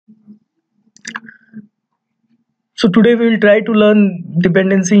So today we will try to learn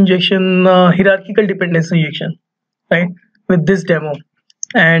dependency injection, hierarchical dependency injection, right, with this demo.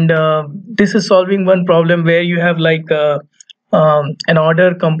 And this is solving one problem where you have like an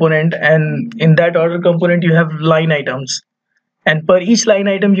order component, and in that order component you have line items, and per each line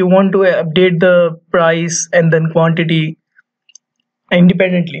item you want to update the price and then quantity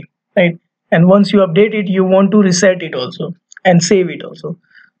independently, right? And once you update it, you want to reset it also and save it also.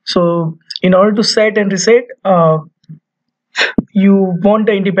 So in order to set and reset, you want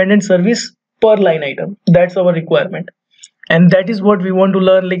the independent service per line item. That's our requirement, and that is what we want to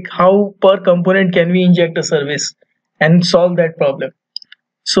learn, like how per component can we inject a service and solve that problem.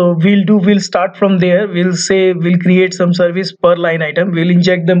 So we'll start from there. We'll create some service per line item, we'll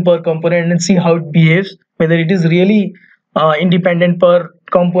inject them per component and see how it behaves, whether it is really independent per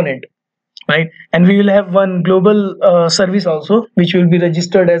component, right? And we will have one global service also, which will be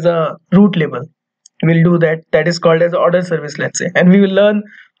registered as a root label. We'll do that. That is called as order service, let's say. And we will learn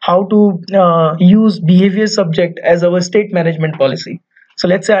how to use behavior subject as our state management policy. So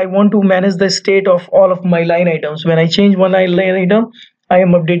let's say I want to manage the state of all of my line items. When I change one line item, I am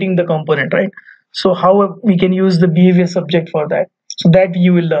updating the component, right? So how we can use the behavior subject for that. So that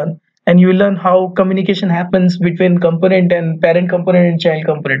you will learn. And you will learn how communication happens between component and parent component and child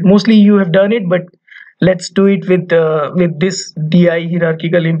component. Mostly you have done it, but let's do it with this DI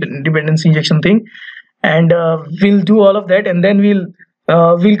hierarchical dependency injection thing. And we'll do all of that, and then we'll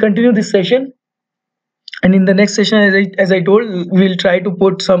continue this session. And in the next session, as I told, we'll try to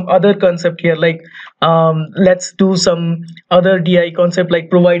put some other concept here, like let's do some other DI concept like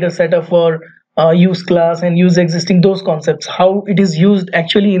provider setup for use class and use existing, those concepts, how it is used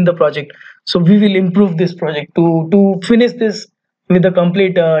actually in the project. So we will improve this project to finish this with the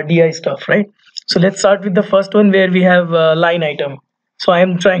complete DI stuff, right? So let's start with the first one, where we have line item. So I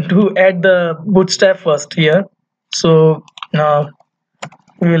am trying to add the bootstrap first here. So now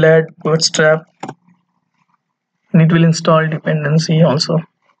we will add bootstrap, and it will install dependency also.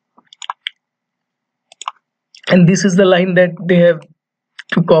 And this is the line that they have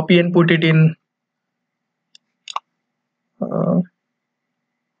to copy and put it in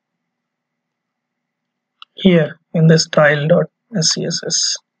here in the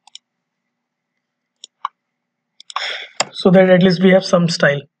style.scss, so that at least we have some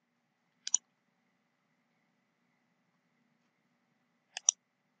style.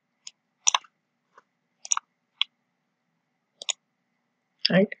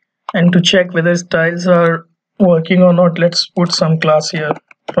 Right, and to check whether styles are working or not, let's put some class here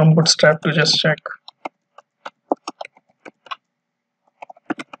from bootstrap to just check.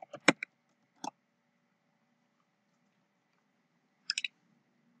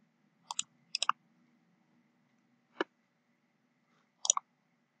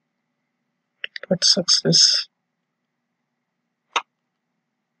 Let's success.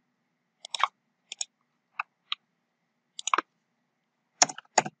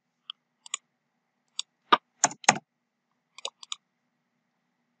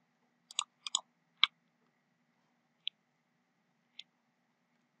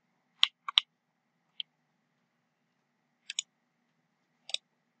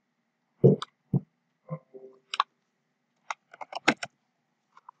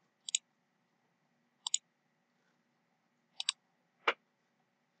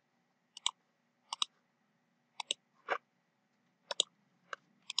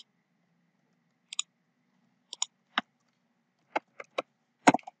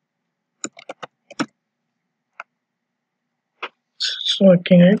 It's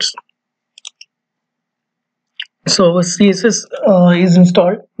working, right? So CSS is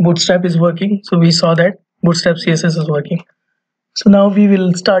installed, bootstrap is working, so we saw that bootstrap CSS is working. So now we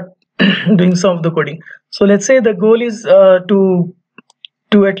will start doing some of the coding. So let's say the goal is to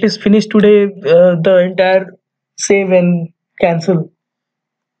at least finish today the entire save and cancel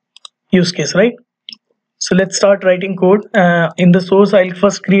use case, right? So let's start writing code. In the source, I'll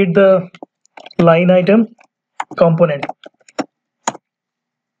first create the line item component.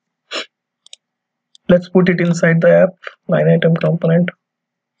 Let's put it inside the app, line item component.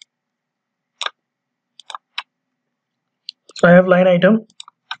 So I have line item.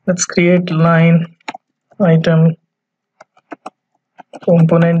 Let's create line item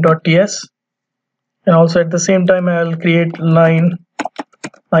component.ts, and also at the same time I'll create line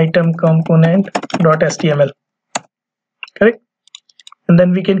item component.html. Correct? And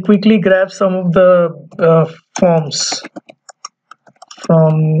then we can quickly grab some of the forms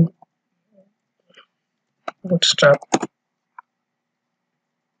from bootstrap.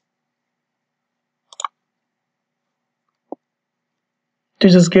 To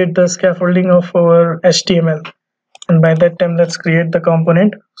just get the scaffolding of our HTML. and by that time let's create the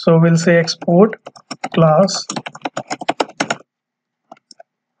component. So we'll say export class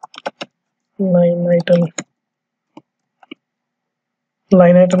line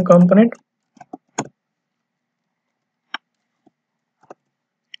item component,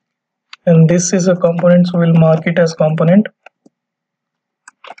 and this is a component, so we'll mark it as component.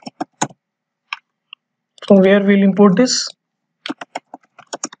 From where we'll import this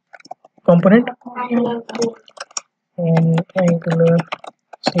component? Angular/core,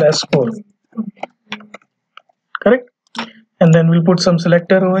 correct. And then we'll put some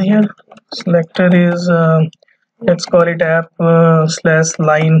selector over here. Selector is let's call it app slash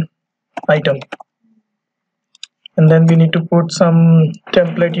line item, and then we need to put some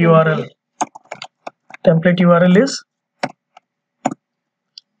template URL. Template URL is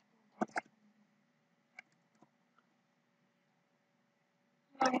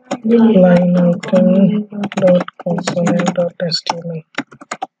line item.component.html,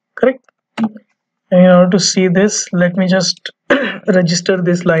 correct. And in order to see this, let me just register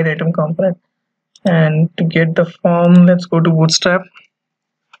this line item component. And to get the form, let's go to Bootstrap.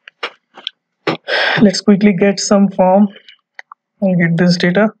 Let's quickly get some form and get this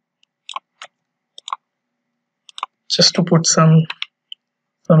data, just to put some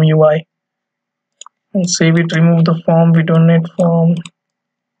UI and save it. Remove the form, we don't need form,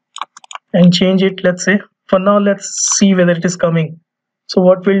 and change it. Let's say for now, let's see whether it is coming. So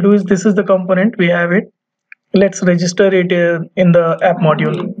what we'll do is, this is the component, we have it. Let's register it in the app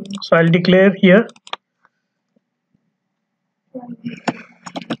module. So I'll declare here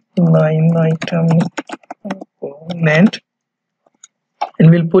line item component, and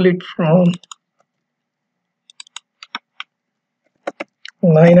we'll pull it from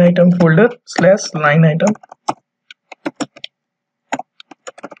line item folder / line item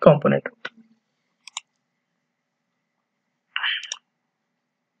component.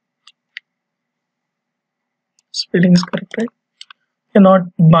 Spelling is correct, right? Cannot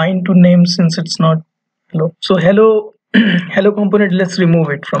bind to name since it's not hello. So hello hello component, let's remove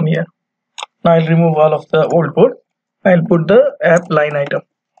it from here. Now I'll remove all of the old code. I'll put the app line item,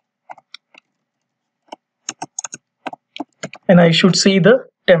 and I should see the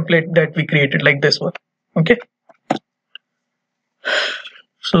template that we created, like this one. Okay,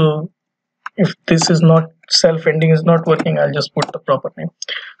 so if this is not self-ending, is not working, I'll just put the proper name.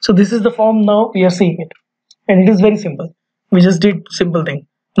 So this is the form. Now we are seeing it, and it is very simple. We just did simple thing.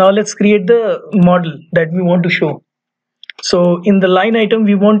 Now let's create the model that we want to show. So in the line item,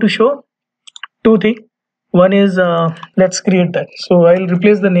 we want to show two things. One is let's create that. So I'll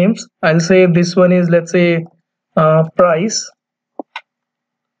replace the names. I'll say this one is, let's say price,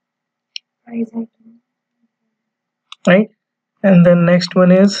 right? And then next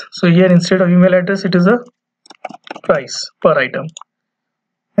one is, so here instead of email address, it is a price per item.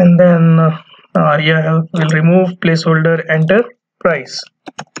 And then yeah, we'll remove placeholder, enter price.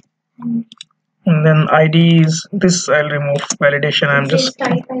 And then ID is this, I'll remove validation. I'm just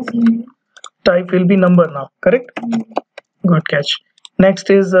type will be number now, correct? Good catch. Next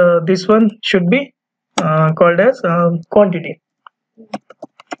is this one should be called as quantity.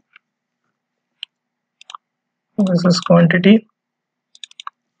 This is quantity.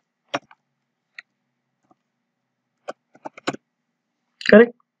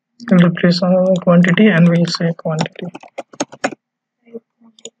 Correct. We'll replace quantity and we'll say quantity.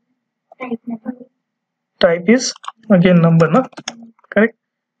 Type is again number, no? Correct.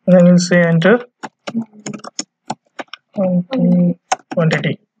 And then we'll say enter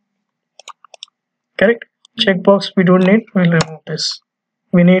quantity. Correct. Checkbox we don't need, we'll remove this.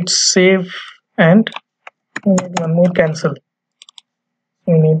 We need save, and we need one more, cancel.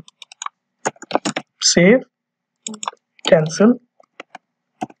 We need save, cancel.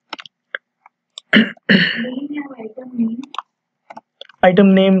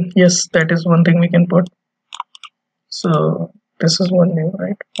 Item name, yes, that is one thing we can put. So this is one name,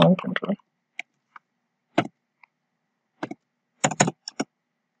 right? Form control.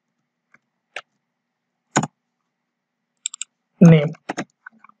 Name.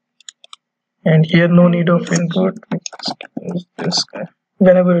 And here no need of input. Use this guy.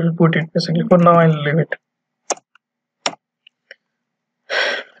 Whenever we'll put it, basically. For now, I'll leave it.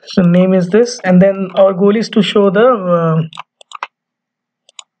 So name is this, and then our goal is to show the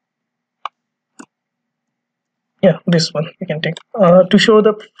yeah, this one we can take to show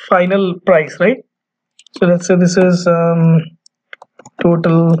the final price, right? So let's say this is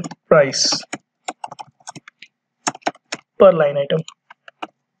total price per line item,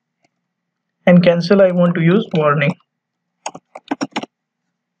 and cancel I want to use warning.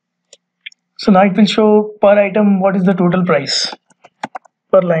 So now it will show per item what is the total price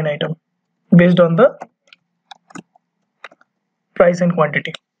per line item based on the price and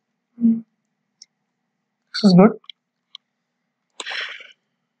quantity. This is good.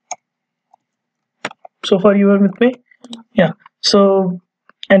 So far you are with me? Yeah. So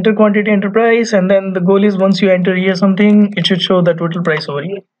enter quantity, enter price, and then the goal is once you enter here something, it should show the total price over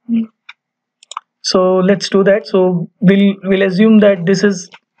here. So let's do that. So we'll assume that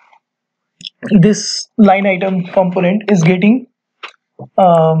this line item component is getting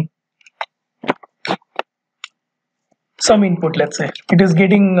um, some input. Let's say it is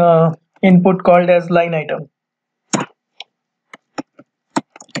getting input called as line item.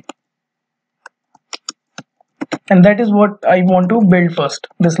 And that is what I want to build first,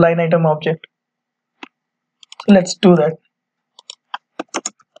 this line item object. So let's do that.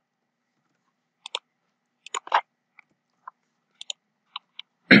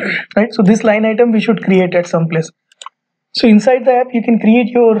 Right, so this line item we should create at some place. So inside the app you can create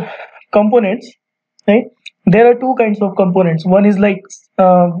your components, right? There are two kinds of components. One is like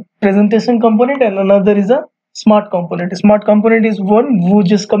presentation component, and another is a smart component. A smart component is one who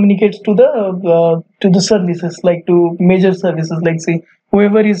just communicates to the services, like to major services, like say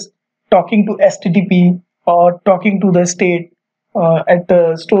whoever is talking to HTTP or talking to the state at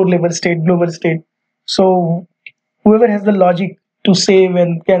the store level state, global state. So whoever has the logic to save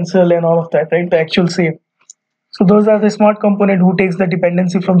and cancel and all of that, right? The actual save. So those are the smart component who takes the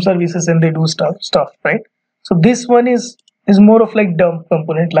dependency from services and they do stuff, right? So this one is more of like dump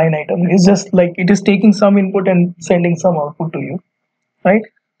component line item. It's just like it is taking some input and sending some output to you, right?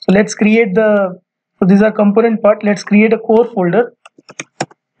 So let's create so these are component part. Let's create a core folder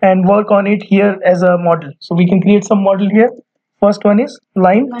and work on it here as a model. So we can create some model here. First one is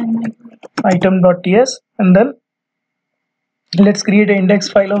line item.ts, and then let's create an index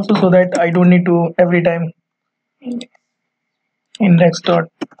file also, so that I don't need to every time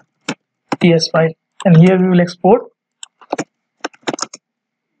index.ts file. And here we will export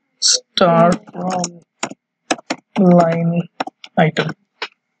star from line item.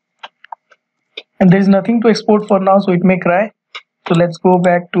 And there is nothing to export for now, so it may cry. So let's go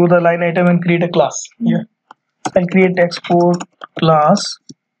back to the line item and create a class. Yeah, I'll create export class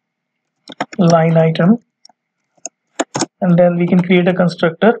line item, and then we can create a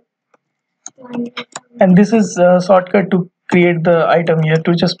constructor. And this is a shortcut to create the item here,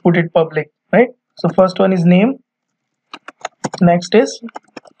 to just put it public, right? So first one is name. Next is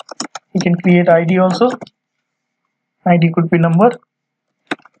you can create ID also. ID could be number.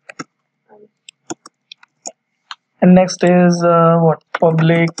 And next is what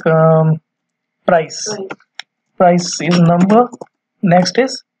public price. Price is number. Next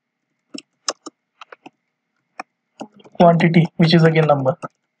is quantity, which is again number.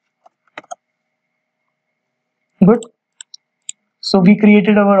 Good. So we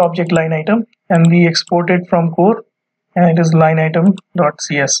created our object line item and we exported from core, and it is line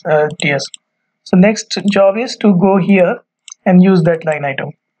item.cs ts. So next job is to go here and use that line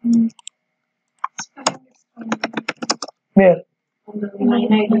item. Where?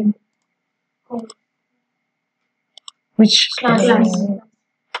 Line item. Which class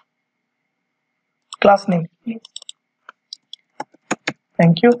name? Yes.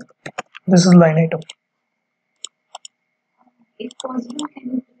 Thank you. This is line item. If possible, can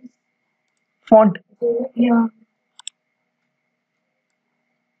you please Font. go? Yeah.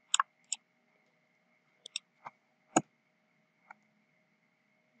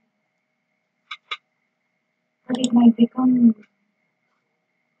 But it might become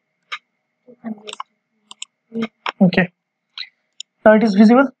too congested. Okay. Now it is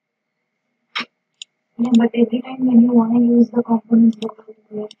visible. Yeah, but every time when you want to use the components, you have to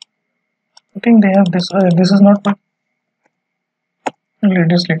do it. I think they have this. This is not.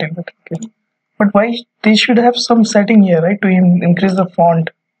 It is little bit. Okay. But why they should have some setting here, right, to increase the font.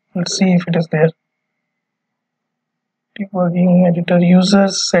 Let's see if it is there. Debugging editor, user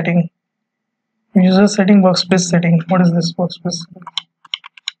setting, workspace setting. What is this workspace?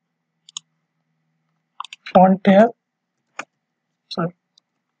 Font tab. Sorry.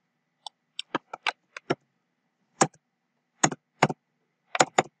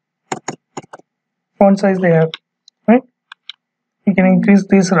 Font size they have, right? You can increase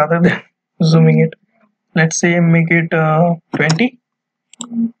this rather than zooming it. Let's say make it 20.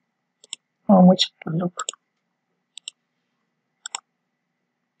 How much it will look?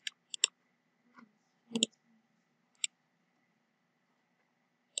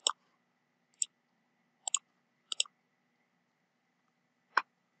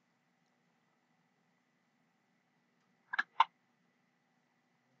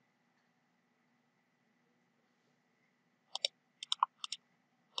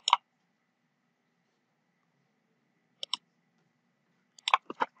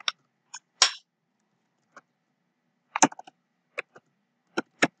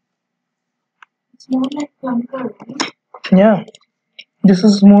 more like Plunker, right? Yeah, this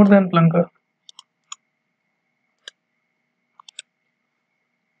is more than Plunker.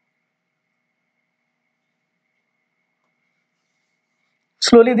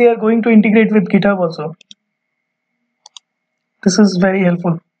 Slowly they are going to integrate with GitHub also. This is very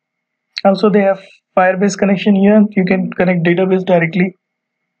helpful. Also they have Firebase connection here. You can connect database directly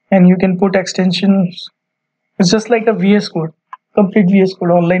and you can put extensions. It's just like a VS Code, complete VS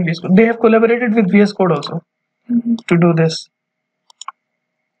Code, online VS Code. They have collaborated with VS Code also to do this.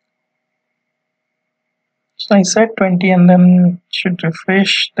 So I set 20 and then should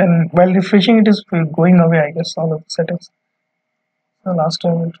refresh. Then while refreshing it is going away, I guess, all of the settings. So last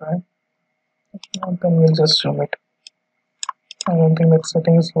time we'll try. If not, then we'll just zoom it. I don't think that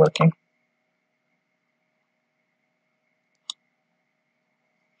setting is working.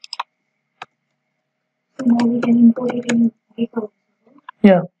 So now we can import it in GitHub.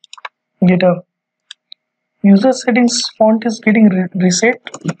 Yeah, GitHub. User settings font is getting reset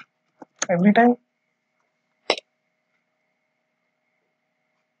every time.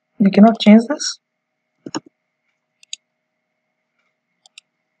 We cannot change this.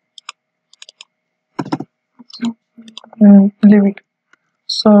 Leave it.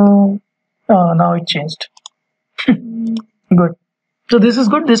 So now it changed. Good. So this is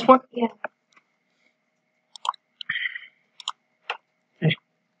good, this one? Yeah. Okay.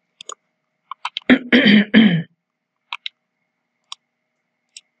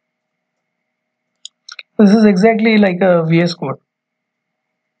 This is exactly like a VS Code.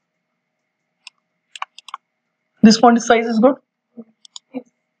 This font size is good?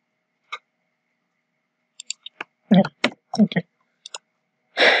 Yeah. Okay.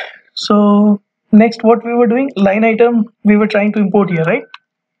 So next what we were doing, line item we were trying to import here, right?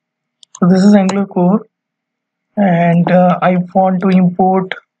 So this is Angular core and I want to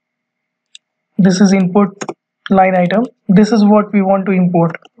import, this is input line item. This is what we want to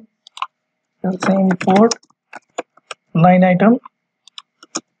import. Let's say import line item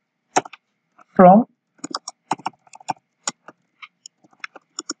from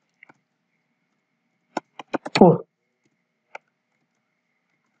core.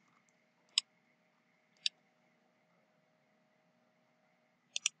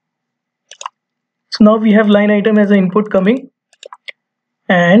 So now we have line item as an input coming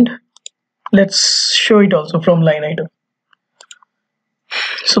and let's show it also from line item.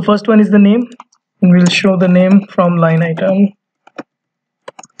 So first one is the name and we'll show the name from line item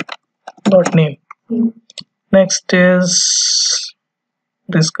dot name. Next is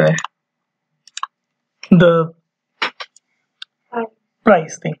this guy, the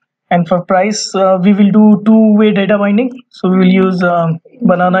price thing, and for price we will do two-way data binding. So we will use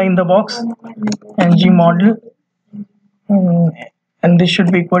banana in the box ng model and this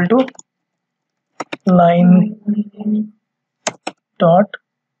should be equal to line dot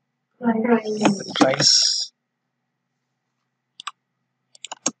price.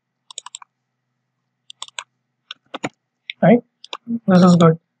 Right, this is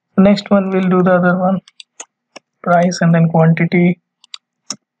good. Next one we'll do the other one, price and then quantity.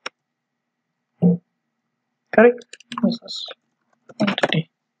 Correct, this is quantity.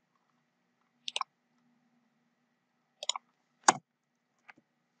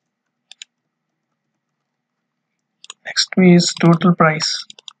 Next is total price,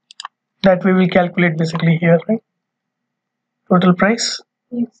 that we will calculate basically here, right? Total price.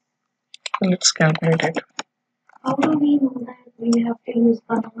 Yes. Let's calculate it. How do we know that we have to use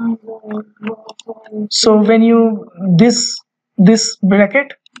banana in the box or? So when you this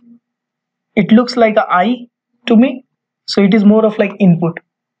bracket, it looks like a I to me, so it is more of like input.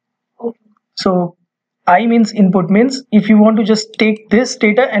 Okay. So I means input, means if you want to just take this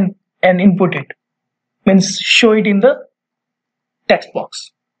data and input it, means show it in the text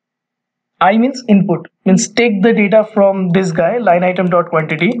box. I means input, means take the data from this guy line item dot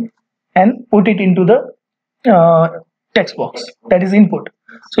quantity and put it into the text box, that is input.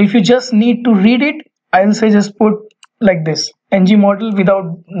 So if you just need to read it, I will say just put like this ng model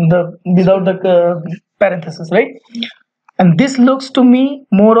without the parenthesis, right? And this looks to me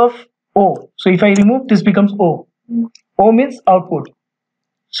more of O. So if I remove, this becomes O. O means output.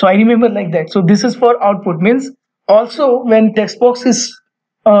 So I remember like that. So this is for output, means also when text box is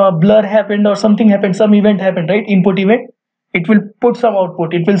blur happened or something happened, some event happened, right? Input event, it will put some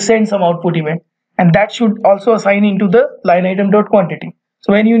output, it will send some output event, and that should also assign into the line item dot quantity.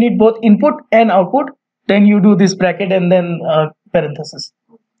 So when you need both input and output, then you do this bracket and then parenthesis.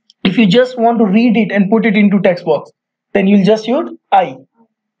 If you just want to read it and put it into text box, then you'll just use I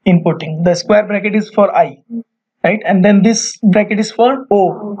inputting. The square bracket is for I, right? And then this bracket is for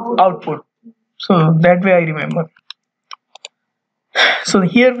O output. So that way I remember. So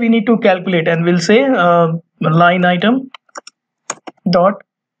here we need to calculate, and we'll say line item dot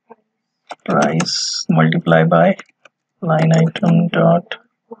price multiply by line item dot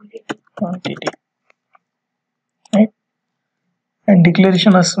quantity, right? And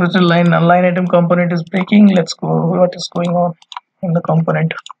declaration as with a line item component is breaking. Let's go what is going on in the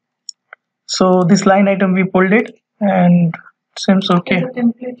component. So this line item we pulled it and seems okay. The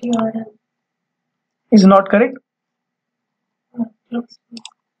template URL Is not correct. looks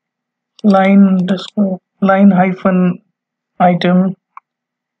Line hyphen item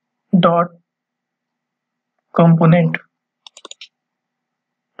dot component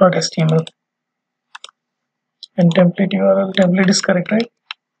dot html and template URL. Template is correct, right?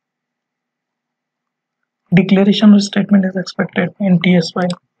 Declaration statement is expected in TS file.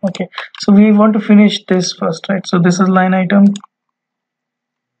 Okay, so we want to finish this first, right? So this is line item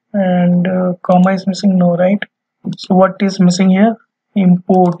and comma is missing, no, right? So what is missing here?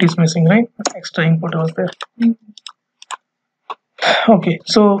 Import is missing, right? Extra import was there. Okay,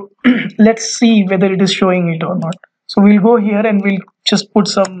 so let's see whether it is showing it or not. So we'll go here and we'll just put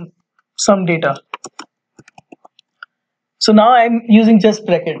some data. So now I'm using just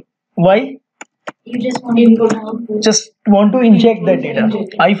bracket. Why? you just want input output. Just want to inject that data.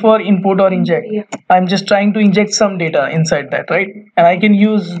 I for input or inject. Yeah. I'm just trying to inject some data inside that, right? And I can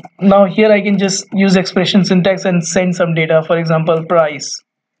use, now here I can just use expression syntax and send some data, for example price,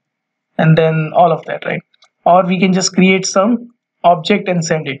 and then all of that, right? Or we can just create some object and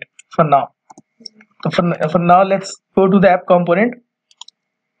send it for now. So for now let's go to the app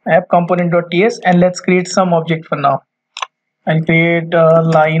component.ts, and let's create some object for now. I'll create a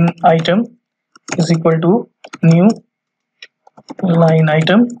line item is equal to new line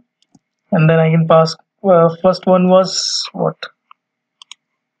item, and then I can pass first one was what,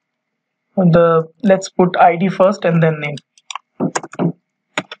 let's put ID first and then name.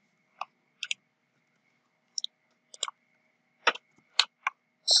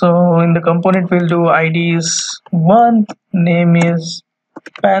 So in the component we'll do ID is 1, name is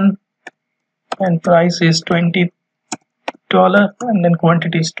pen, and price is $20, and then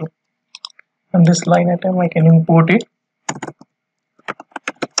quantity is 2. And this line item I can import it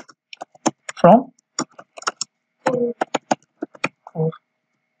from core.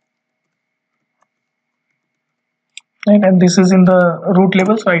 Right, and this is in the root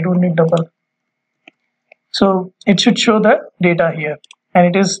label, so I don't need double. So it should show the data here,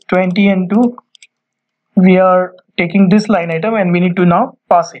 and it is 20 and 2. We are taking this line item and we need to now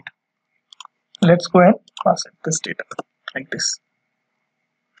pass it. Let's go and pass it this data like this.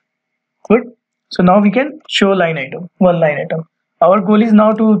 Good. So now we can show line item, one line item. Our goal is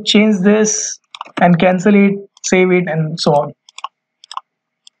now to change this and cancel it, save it, and so on.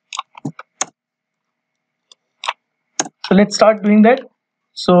 So let's start doing that.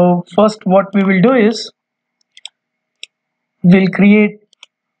 So first what we will do is we'll create,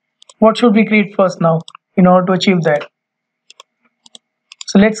 what should we create first now in order to achieve that?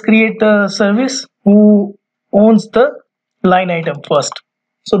 So let's create the service who owns the line item first,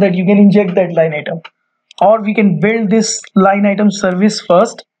 so that you can inject that line item. Or we can build this line item service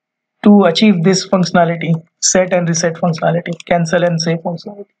first to achieve this functionality, set and reset functionality, cancel and save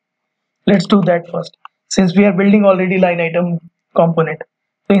functionality. Let's do that first, since we are building already line item component.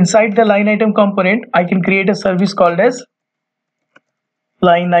 So inside the line item component, I can create a service called as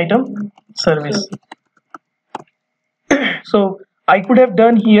line item service. So I could have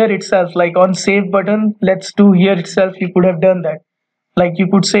done here itself, like on save button, let's do here itself, you could have done that. Like you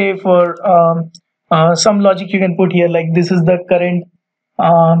could say for some logic you can put here, like this is the current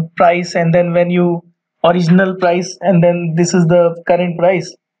price, and then when you original price, and then this is the current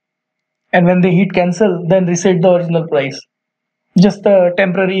price, and when they hit cancel, then reset the original price, just a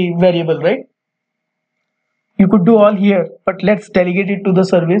temporary variable, right? You could do all here, but let's delegate it to the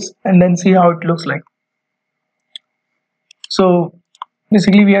service and then see how it looks like. So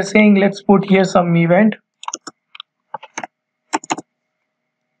basically we are saying let's put here some event.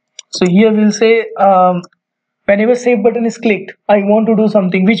 So here we'll say whenever save button is clicked, I want to do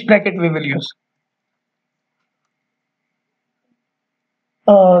something, which bracket we will use?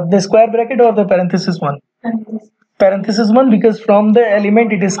 The square bracket or the parenthesis one? Parenthesis one, because from the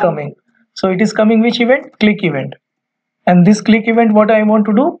element it is coming. So it is coming which event? Click event. And this click event, what I want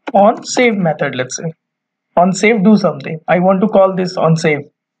to do? On save method, let's say. On save do something. I want to call this on save.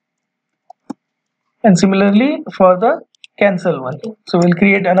 And similarly for the cancel one. So we'll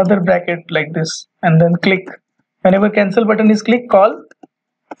create another bracket like this and then click. Whenever cancel button is clicked, call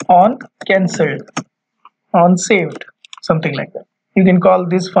on cancelled, on saved, something like that. You can call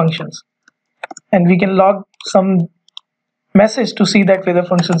these functions. and we can log some message to see that whether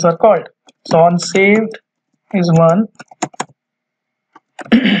functions are called. So on saved is 1.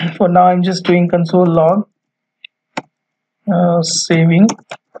 For now I'm just doing console log saving,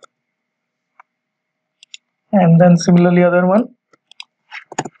 and then similarly other one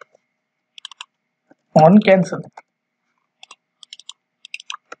on cancel.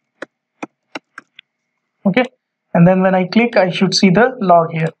 Okay, and then when I click I should see the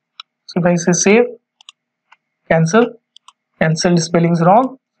log here. So if I say save, cancel spelling is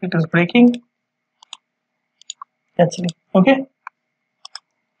wrong, it is breaking, canceling. Okay,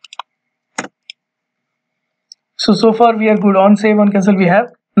 so far we are good. On save, on cancel we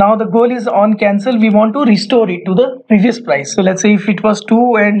have. Now the goal is on cancel we want to restore it to the previous price. So let's say if it was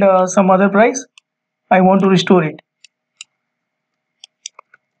 2 and some other price, I want to restore it.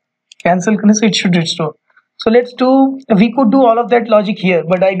 Cancel, it should restore. So let's do, we could do all of that logic here,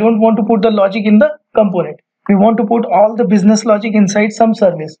 but I don't want to put the logic in the component. We want to put all the business logic inside some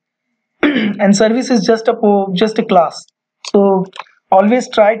service. And service is just a class. So always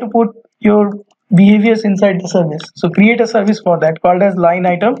try to put your behaviors inside the service. So create a service for that called as line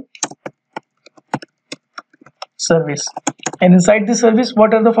item service. And inside the service,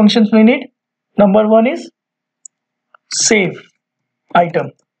 what are the functions we need? Number 1 is save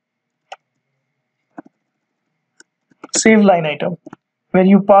item. Save line item, where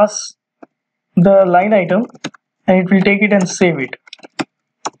you pass the line item and it will take it and save it.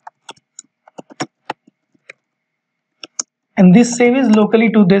 And this save is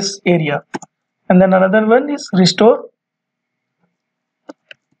locally to this area. And then another one is restore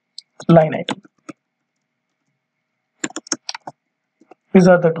line item. These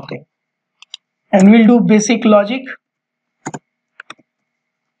are the two things. And we'll do basic logic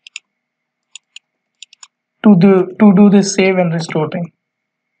to do this save and restore thing.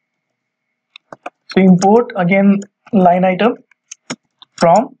 So import again line item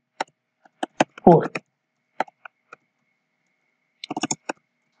from core.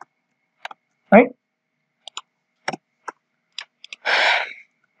 Right?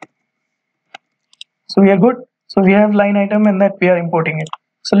 So we are good. So we have line item and that we are importing it.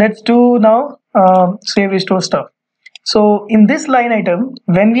 So let's do now save restore stuff. So in this line item,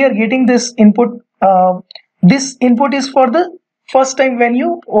 when we are getting this input is for the first time when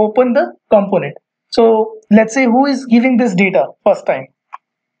you open the component. So let's say who is giving this data first time?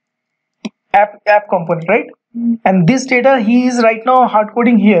 App component, right? And this data he is right now hard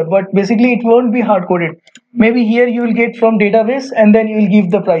coding here, but basically it won't be hard coded. Maybe here you will get from database and then you will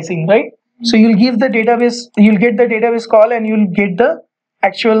give the pricing, right? So you'll give the database, you'll get the database call and you'll get the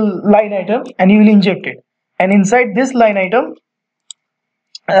actual line item and you will inject it. And inside this line item,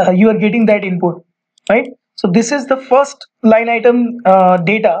 you are getting that input, right? So this is the first line item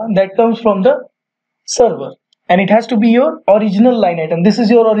data that comes from the server. And it has to be your original line item. This is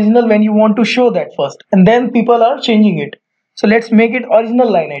your original when you want to show that first. And then people are changing it. So let's make it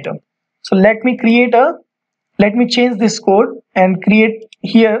original line item. So let me change this code and create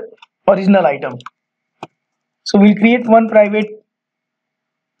here original item. So we'll create one private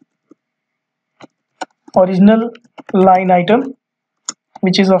original line item,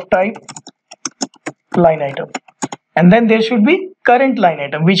 which is of type line item. And then there should be current line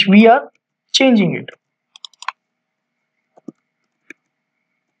item, which we are changing it.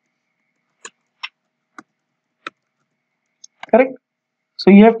 Correct? So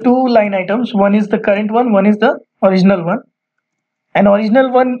you have two line items. One is the current one is the original one. And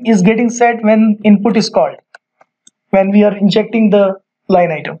original one is getting set when input is called, when we are injecting the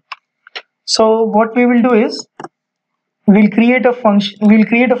line item. So what we will do is we'll create a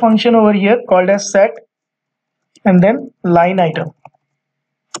function over here called as set and then line item.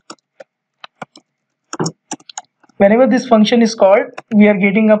 Whenever this function is called, we are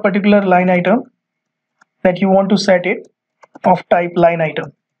getting a particular line item that you want to set it of type line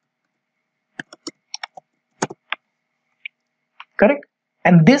item. Correct?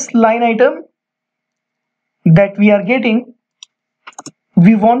 And this line item that we are getting,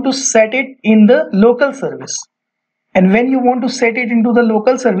 we want to set it in the local service. And when you want to set it into the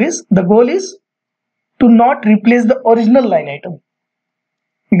local service, the goal is to not replace the original line item,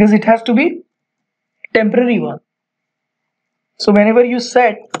 because it has to be temporary one. So whenever you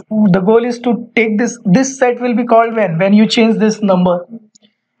set, the goal is to take this set will be called when you change this number,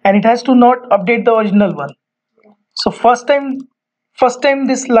 and it has to not update the original one. So first time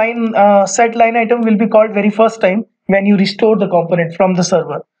this line set line item will be called very first time when you restore the component from the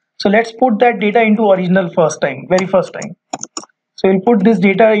server. So let's put that data into original very first time. So we'll put this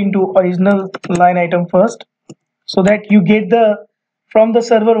data into original line item first, so that you get the from the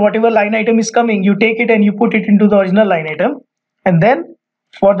server, whatever line item is coming, you take it and you put it into the original line item, and then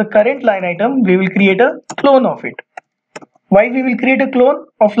for the current line item we will create a clone of it. Why we will create a clone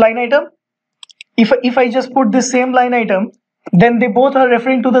of line item? If I just put this same line item, then they both are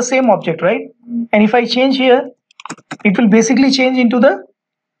referring to the same object, right? And if I change here, it will basically change into the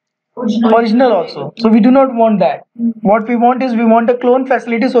original also. So we do not want that. What we want is, we want a clone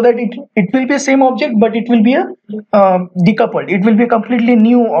facility so that it will be a same object, but it will be a decoupled. It will be a completely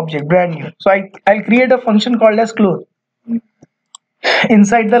new object, brand new. So I'll create a function called as clone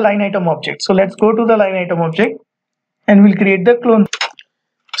inside the line item object. So let's go to the line item object and we'll create the clone.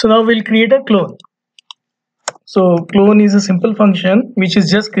 So now we'll create a clone. So clone is a simple function which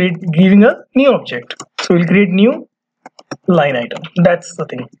is just giving a new object. So we'll create new line item. That's the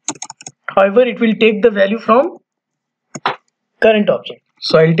thing. However, it will take the value from current object.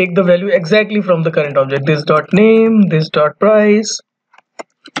 So I'll take the value exactly from the current object. This dot name, this dot price,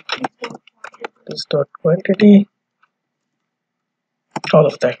 this dot quantity, all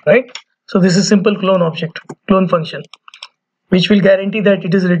of that, right? So this is simple clone object, clone function, which will guarantee that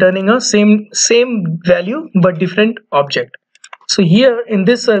it is returning a same value but different object. So here in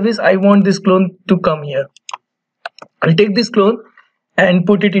this service, I want this clone to come here. I'll take this clone and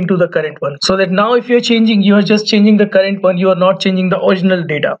put it into the current one, so that now if you're changing, you are just changing the current one, you are not changing the original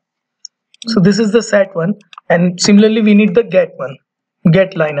data. So this is the set one, and similarly we need the get one,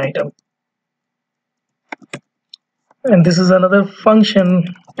 get line item, and this is another function,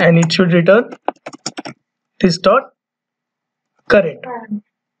 and it should return this dot current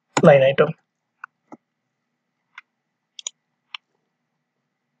line item.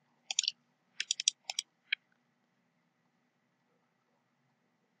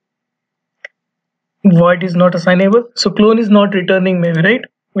 Void is not assignable, so clone is not returning maybe, right?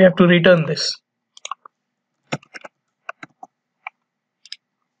 We have to return this.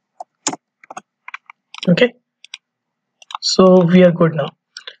 Okay, so we are good now.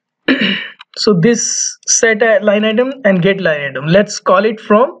 So this set a line item and get line item, let's call it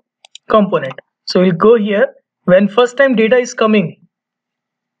from component. So we'll go here. When first time data is coming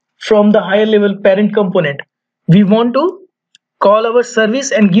from the higher level parent component, we want to call our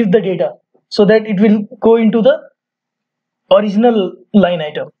service and give the data, so that it will go into the original line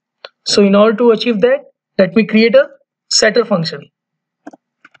item. So in order to achieve that, let me create a setter function.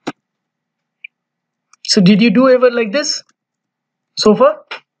 So did you do ever like this so far?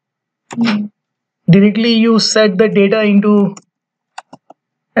 Directly you set the data into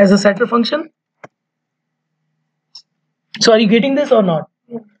as a setter function. So are you getting this or not?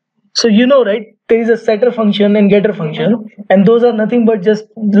 So you know, right, there is a setter function and getter function, and those are nothing but just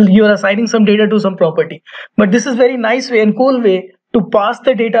you are assigning some data to some property. But this is very nice way and cool way to pass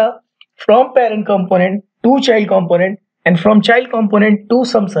the data from parent component to child component, and from child component to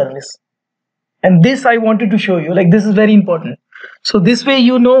some service. And this I wanted to show you, like this is very important. So this way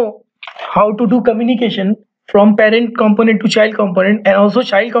you know how to do communication from parent component to child component, and also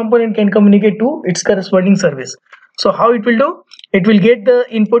child component can communicate to its corresponding service. So how it will do? It will get the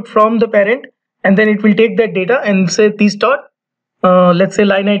input from the parent, and then it will take that data and say this dot, let's say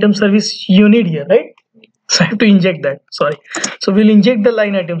line item service you need here, right? So I have to inject that, sorry. So we'll inject the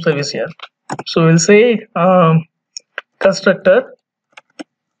line item service here. So we'll say constructor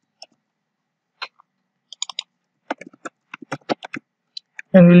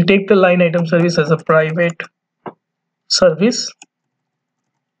and we'll take the line item service as a private service.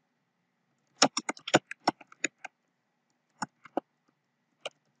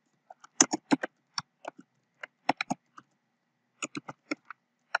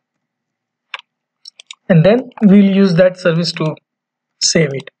 And then we'll use that service to save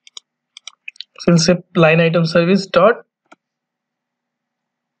it. So we'll say line item service dot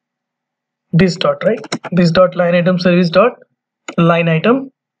this dot, right? This dot line item service dot line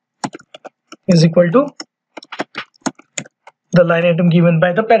item is equal to the line item given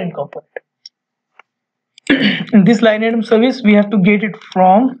by the parent component. In this line item service, we have to get it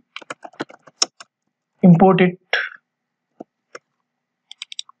from, import it,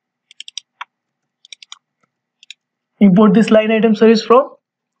 import this line item service from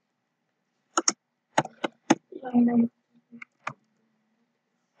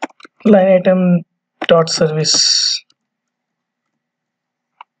line item dot service.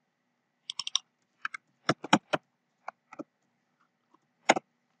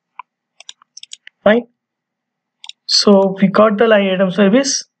 Fine. So we got the line item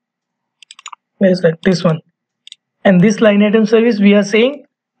service. Where is that? This one. And this line item service, we are saying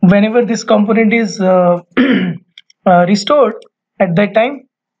whenever this component is restored, at that time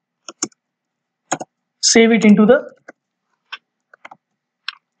save it into the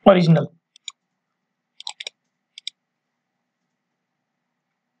original.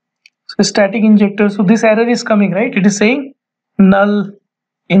 So static injector, so this error is coming, right? It is saying null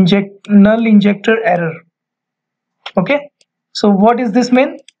injector error. Okay, so what is this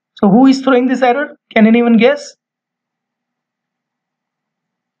mean? So who is throwing this error? Can anyone guess?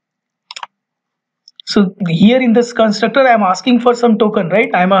 So here in this constructor, I am asking for some token, right?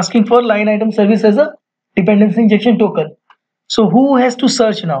 I am asking for line item service as a dependency injection token. So who has to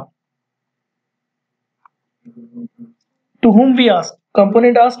search now? To whom we ask?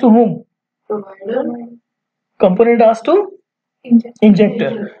 Component asks to whom? Provider. Component asks to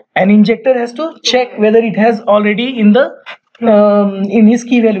injector. And injector has to check whether it has already in his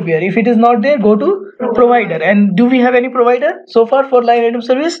key value pair. If it is not there, go to provider. And do we have any provider so far for line item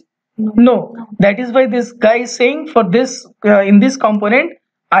service? No. That is why this guy is saying for this in this component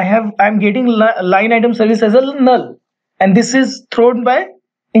I'm getting line item service as a null, and this is thrown by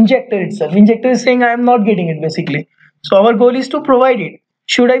injector itself. Injector is saying I am not getting it basically. So our goal is to provide it.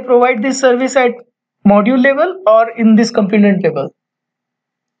 Should I provide this service at module level or in this component level?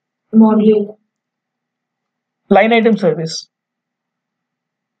 Module. Line item service.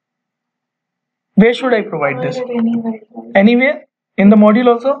 Where should I provide this? Anywhere? In the module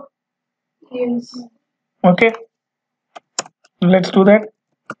also? Yes. Okay. Let's do that.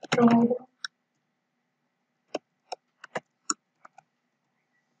 Provider.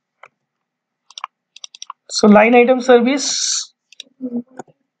 So line item service,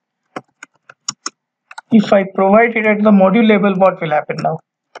 if I provide it at the module level, what will happen now?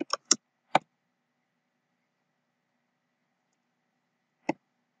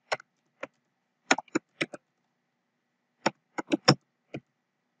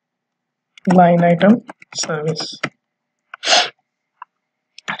 Line item service.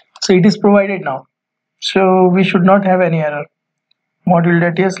 So it is provided now. So we should not have any error.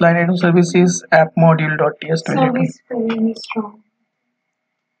 Module.ts line item service is app module.ts 22. Service spelling is strong.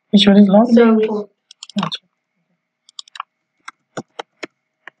 Which one is long? Service.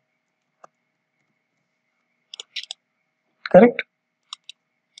 Correct.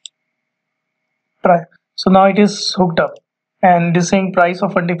 So now it is hooked up, and this saying price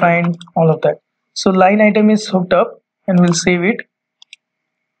of undefined, all of that. So line item is hooked up, and we'll save it.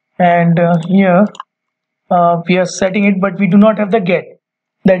 And here we are setting it, but we do not have the get.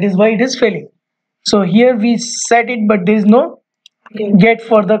 That is why it is failing. So here we set it, but there is no get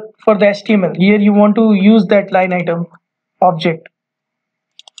for the HTML. Here you want to use that line item object,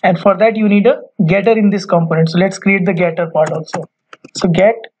 and for that you need a getter in this component. So let's create the getter part also. So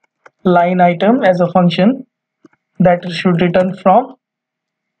get line item as a function that should return from,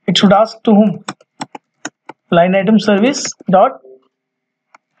 it should ask to whom? Line item service dot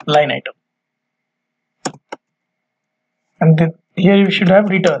line item, and here you should have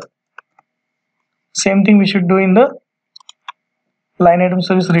return. Same thing we should do in the line item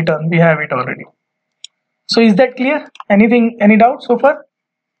service return. We have it already. So is that clear? Any doubt so far?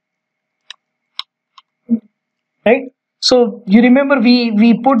 Right? So you remember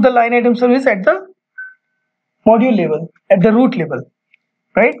we put the line item service at the module level, at the root level,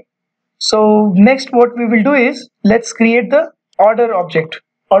 right? So next what we will do is, let's create the order object,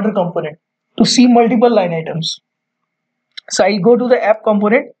 order component, to see multiple line items. So I'll go to the app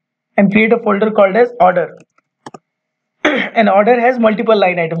component and create a folder called as order. And order has multiple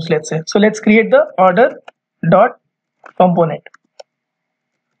line items, let's say. So let's create the order dot component.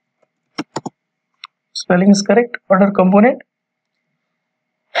 Spelling is correct, order component.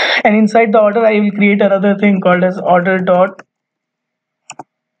 And inside the order I will create another thing called as order dot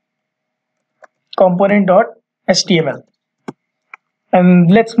component dot html. And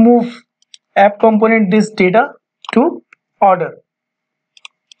let's move app component this data to order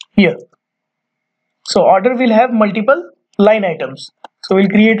here. So order will have multiple line items. So we'll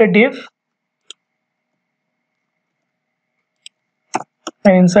create a div,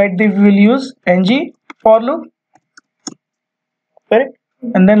 and inside div we will use ng for loop, correct?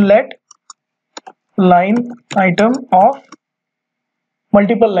 And then let line item of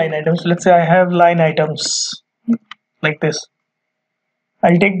multiple line items. Let's say I have line iterms like this.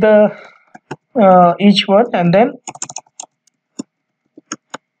 I'll take the each one, and then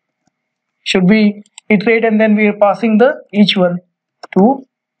should we iterate, and then we are passing the each one to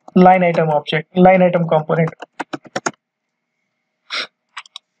line item object, line item component.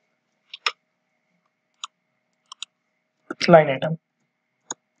 Line item,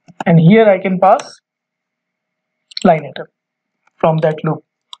 and here I can pass line item from that loop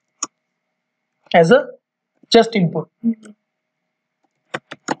as a just input.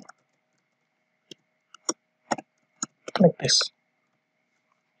 Like this.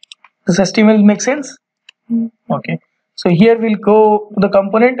 Does HTML make sense? Okay. So here we'll go to the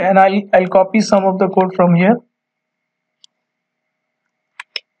component, and I'll copy some of the code from here.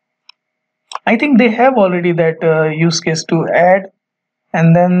 I think they have already that use case to add,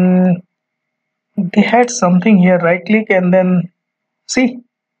 and then they had something here, right click and then see,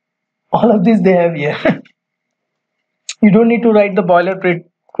 all of this they have here. You don't need to write the boilerplate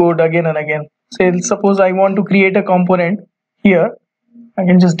code again and again. Say suppose I want to create a component here, I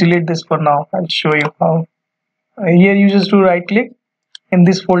can just delete this for now. I'll show you how. Here you just do right click in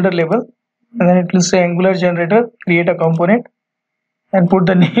this folder label, and then it will say Angular generator, create a component, and put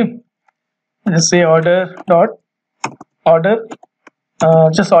the name. Just say order dot order,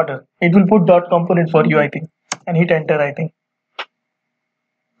 just order. It will put dot component for you, I think, and hit enter. I think.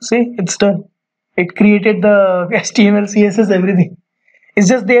 See, it's done. It created the HTML, CSS, everything. It's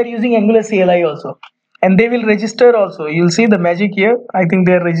just they are using Angular CLI also, and they will register also. You'll see the magic here. I think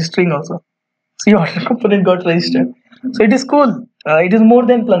they are registering also. See, order component got registered. So it is cool. It is more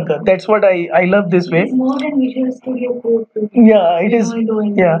than Plunker. That's what I love this way. It's more than Visual Studio Code. Yeah, it is.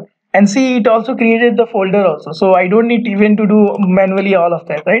 Yeah, and see, it also created the folder also. So I don't need even to do manually all of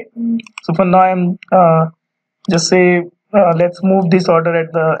that, right? So for now, I'm just say let's move this order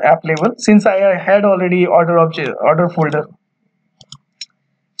at the app level, since I had already order folder.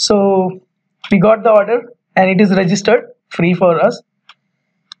 So we got the order and it is registered free for us.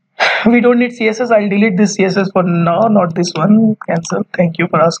 We don't need CSS. I'll delete this CSS for now, not this one. Cancel. Thank you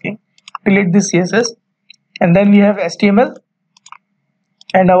for asking. Delete this CSS, and then we have HTML,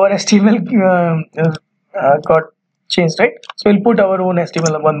 and our HTML got changed, right? So we'll put our own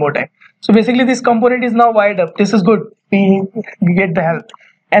HTML one more time. So basically this component is now wired up. This is good. We get the help.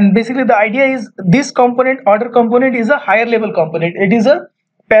 And basically the idea is this component, order component, is a higher level component. It is a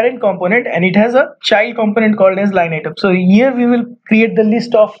parent component and it has a child component called as line item. So here we will create the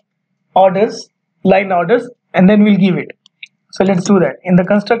list of orders, line orders, and then we'll give it. So let's do that. In the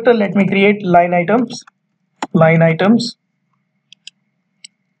constructor, let me create line items.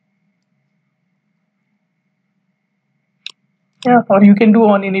 Yeah, or you can do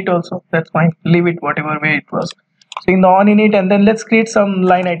on init also. That's fine. Leave it whatever way it was. So in the on init, and then let's create some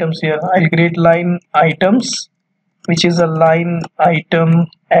line items here. I'll create line items, which is a line item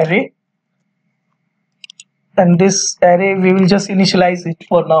array. And this array, we will just initialize it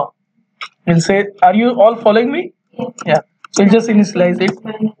for now. We'll say, are you all following me? Yeah. So we'll just initialize it.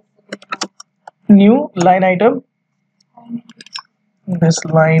 New line item. This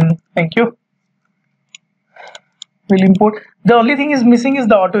line, thank you. We'll import. The only thing is missing is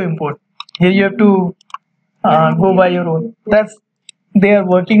the auto import. Here you have to go by your own. That's, they are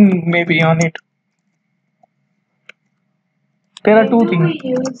working maybe on it. There are two things. We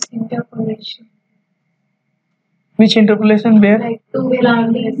use interpolation. Which interpolation? Where? Like two-way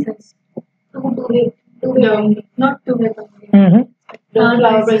bindings. Two-way. Not two-way binding. The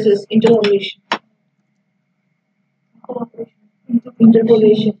flower versus interpolation.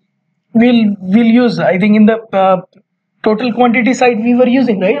 Interpolation. We'll use, I think, in the total quantity side we were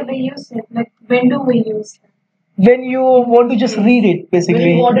using, right? Yeah, we use it. Like, when do we use it? When you want to just read it,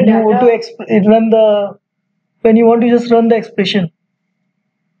 basically. When you want to run the, when you want to just run the expression.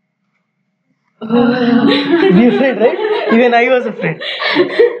 Be afraid, right? Even I was afraid.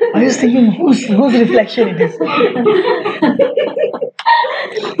 I was thinking whose reflection it is.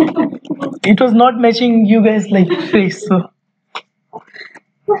 It was not matching you guys like face.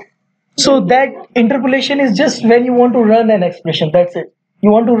 So that interpolation is just when you want to run an expression. That's it. You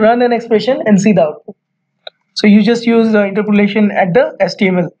want to run an expression and see the output. So you just use the interpolation at the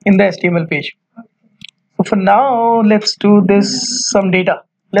HTML, in the HTML page. So for now, let's do this, some data.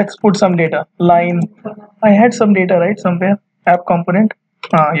 Let's put some data. Line. I had some data, right, somewhere. App component.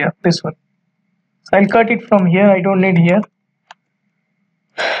 Yeah, this one. So I'll cut it from here. I don't need here.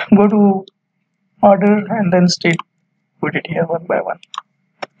 Go to order and then state. Put it here one by one.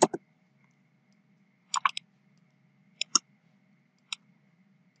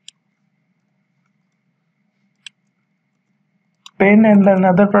 Pen, and then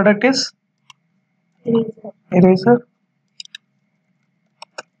another product is eraser.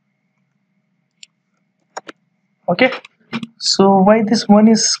 Okay. So why this one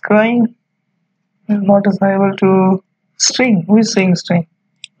is crying? Is not assignable to string. Who is saying string?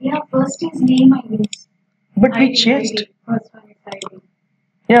 Yeah, first is name, I guess. But we changed. First one is ID.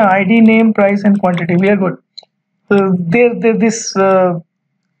 Yeah, ID, name, price, and quantity. We are good. So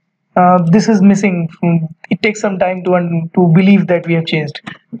this is missing. It takes some time to believe that we have changed.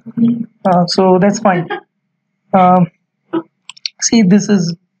 So that's fine. See, this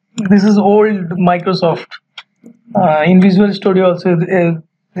is old Microsoft. In Visual Studio also,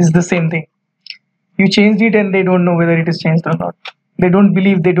 This is the same thing. You changed it and they don't know whether it is changed or not. They don't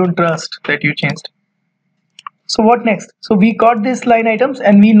believe, they don't trust that you changed. So what next? So we got this line items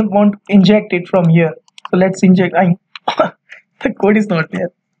and we want to inject it from here. So let's inject. The code is not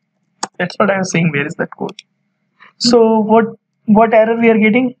there. That's what I was saying. Where is that code? So what error we are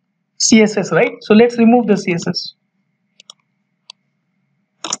getting? CSS, right? So let's remove the CSS.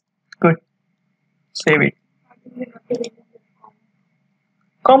 Good. Save it.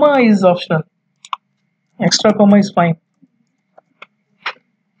 Comma is optional. Extra comma is fine.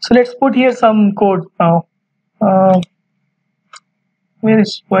 So let's put here some code now. Where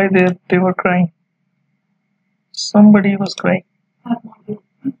is why they were crying? Somebody was crying.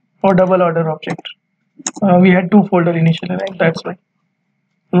 Or double order object. We had two folder initially, right? That's why.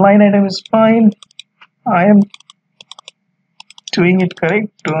 Line item is fine. I am doing it correct.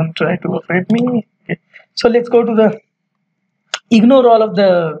 Don't try to afraid me. Okay. So let's go to the ignore all of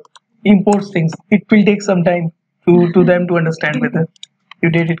the imports things. It will take some time to them to understand whether you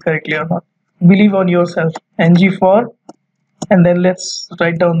did it correctly or not. Believe on yourself. ng for, and then let's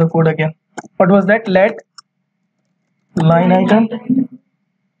write down the code again. What was that? Let line item.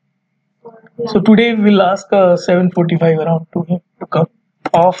 So today we'll ask 7:45 around to come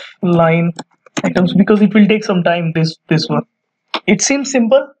off line items because it will take some time. This one. It seems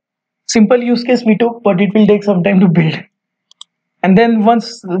simple use case we took, but it will take some time to build. And then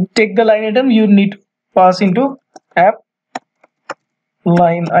once take the line item, you need to pass into app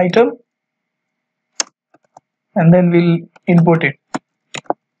line item, and then we'll import it.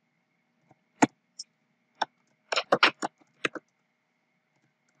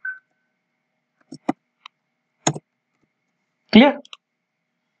 Clear?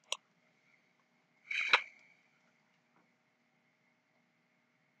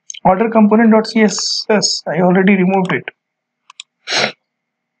 Order component.css. I already removed it.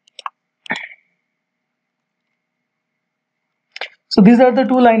 So these are the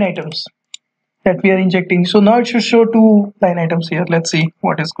two line items that we are injecting. So now it should show two line items here. Let's see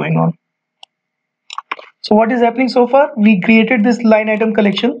what is going on. So what is happening so far? We created this line item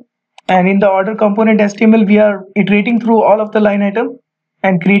collection, and in the order component HTML, we are iterating through all of the line item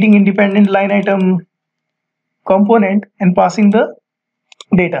and creating independent line item component and passing the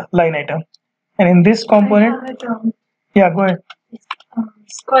data line item. And in this component, yeah, go ahead.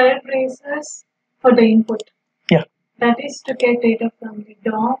 Square braces for the input. Yeah. That is to get data from the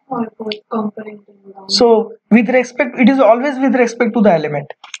DOM or both component and DOM. So with respect, it is always with respect to the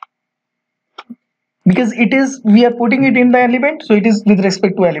element. Because it is, we are putting it in the element, so it is with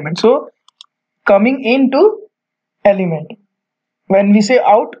respect to element. So coming into element. When we say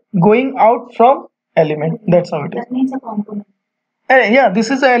out, going out from element. That's how it is. That means a component. Yeah, this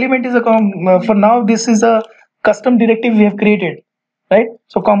is a element is a for now this is a custom directive we have created, right?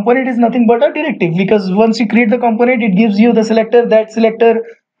 So component is nothing but a directive, because once you create the component, it gives you the selector. That selector,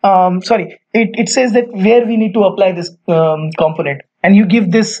 it says that where we need to apply this component, and you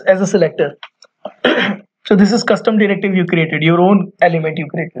give this as a selector. So this is custom directive you created, your own element you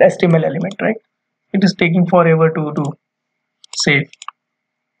created, HTML element, right? It is taking forever to save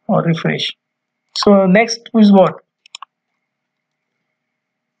or refresh. So next is what?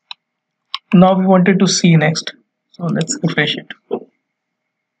 Now we wanted to see next. So let's refresh it.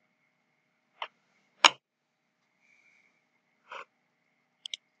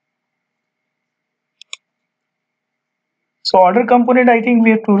 So order component, I think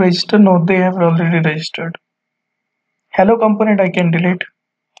we have to register. No, they have already registered. Hello component, I can delete.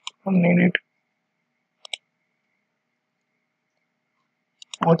 Don't need it.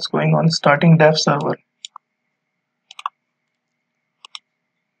 What's going on? Starting dev server.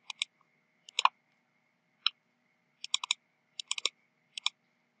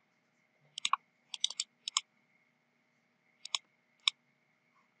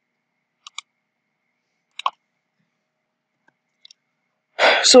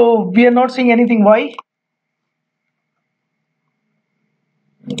 So we are not seeing anything. Why?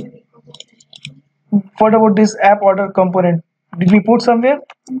 What about this app order component? Did we put somewhere?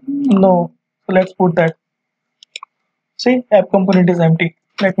 No. So let's put that. See, app component is empty.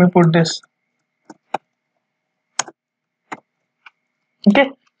 Let me put this.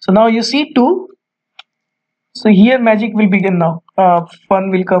 Okay. So now you see two. So here magic will begin now.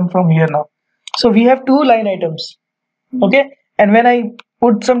 Fun will come from here now. So we have two line items. Okay. And when I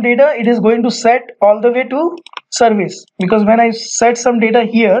put some data, it is going to set all the way to service, because when I set some data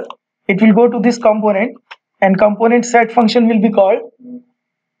here, it will go to this component, and component set function will be called.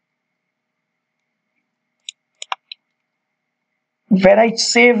 When I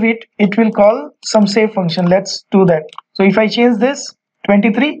save it, it will call some save function. Let's do that. So if I change this,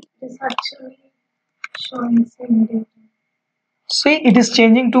 23. It's actually showing same data. See, it is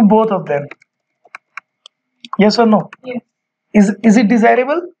changing to both of them. Yes or no? Yes. Is it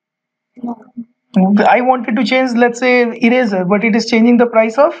desirable? No. I wanted to change, let's say, eraser, but it is changing the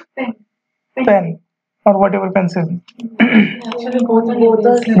price of pen or whatever pencil. Actually,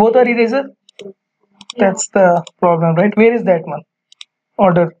 both Both are eraser. That's the problem, right? Where is that one?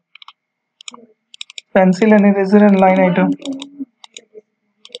 Order. Pencil and eraser and line item.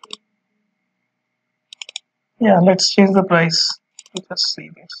 Yeah, let's change the price. Let's see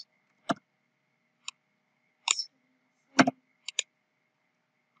this.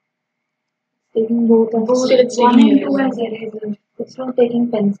 taking both and Still it's one taking and two as eraser. It's not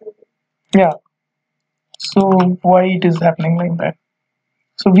taking pencil. Yeah. So why it is happening like that?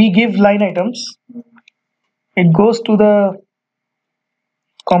 So we give line items. It goes to the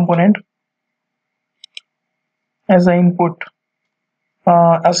component as an input,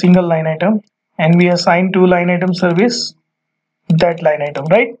 a single line item, and we assign to line item service that line item,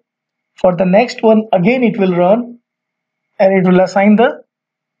 right? For the next one, again it will run and it will assign the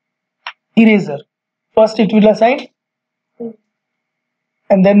eraser. First it will assign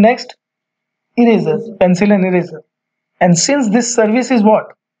and then next eraser, pencil and eraser. And since this service is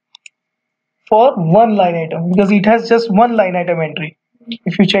what? For one line item, because it has just one line item entry.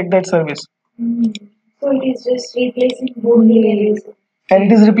 If you check that service. So it is just replacing both the eraser. And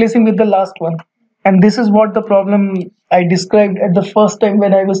it is replacing with the last one. And this is what the problem I described at the first time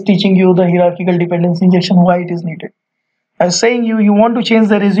when I was teaching you the hierarchical dependency injection, why it is needed. I was saying you want to change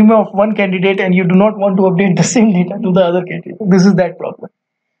the resume of one candidate and you do not want to update the same data to the other candidate. This is that problem.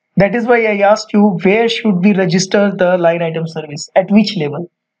 That is why I asked you, where should we register the line item service? At which level?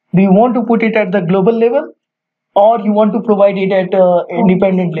 Do you want to put it at the global level or you want to provide it at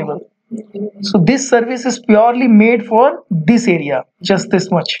independent level? So this service is purely made for this area, just this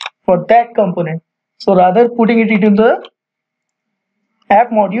much, for that component. So rather putting it into the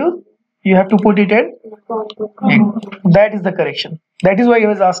app module, you have to put it in. That is the correction. That is why I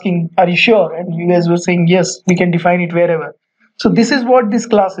was asking, are you sure? And you guys were saying, yes, we can define it wherever. So this is what this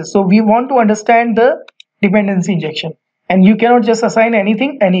class is. So we want to understand the dependency injection. And you cannot just assign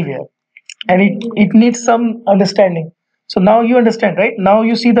anything anywhere. And it needs some understanding. So now you understand, right? Now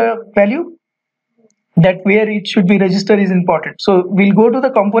you see the value that where it should be registered is important. So we'll go to the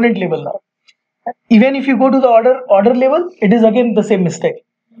component level now. Even if you go to the order level, it is again the same mistake.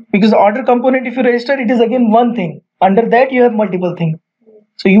 Because order component, if you register, it is again one thing. Under that you have multiple things.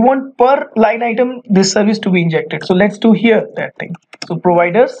 So you want per line item this service to be injected. So let's do here that thing. So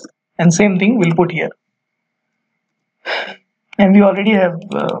providers and same thing we'll put here. And we already have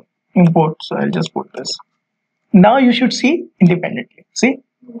import, so I'll just put this. Now you should see independently. See,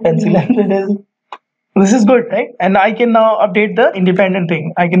 pencil and eraser. This is good, right? And I can now update the independent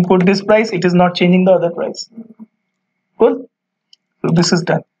thing. I can put this price. It is not changing the other price. Cool. So this is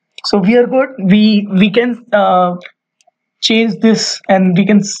done. So we are good. We can change this and we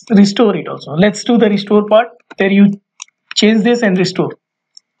can restore it also. Let's do the restore part. There you change this and restore.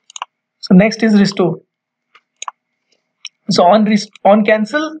 So next is restore. So on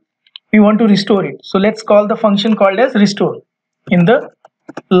cancel, we want to restore it. So let's call the function called as restore in the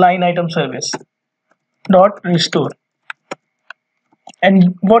line item service dot restore.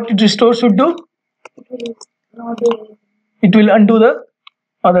 And what restore should do? It will undo the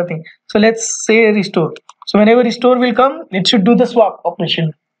other thing. So let's say restore. So whenever restore will come, it should do the swap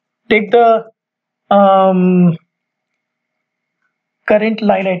operation. Take the current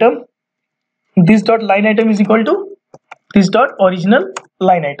line item. This dot line item is equal to this dot original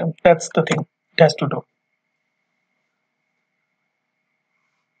line item. That's the thing it has to do.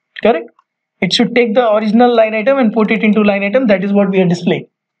 Correct? It should take the original line item and put it into line item. That is what we are displaying.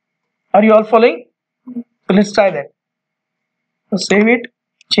 Are you all following? So let's try that. So save it,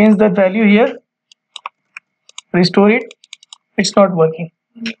 change that value here, restore it. It's not working.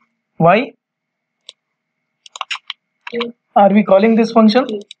 Why? Are we calling this function?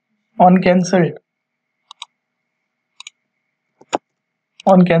 On cancelled.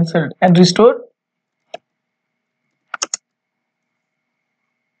 On cancelled and restore.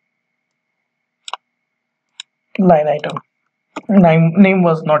 Line item. Name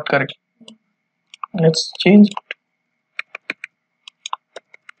was not correct. Let's change.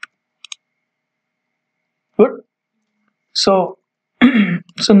 Good. So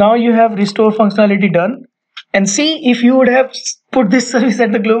so now you have restore functionality done. And see, if you would have put this service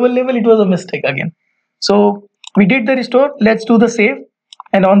at the global level, it was a mistake again. So we did the restore. Let's do the save.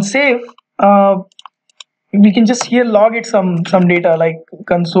 And on save, we can just here log it some data like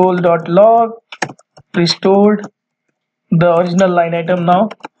console.log restored the original line item now,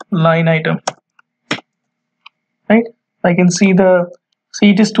 line item, right? I can see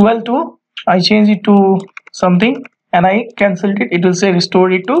it is 12.2. I change it to something and I cancelled it. It will say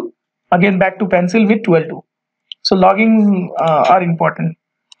restore it to again back to pencil with 12.2. So logging are important.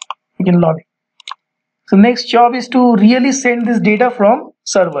 You can log it. So next job is to really send this data from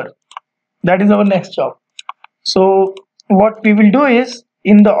server. That is our next job. So what we will do is,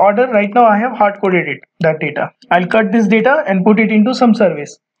 in the order right now I have hard coded it, that data. I'll cut this data and put it into some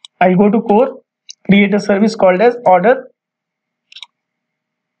service. I'll go to core, create a service called as order.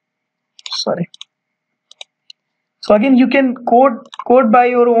 Sorry. So again, you can code by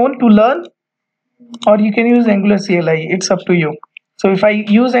your own to learn, or you can use Angular CLI. It's up to you. So if I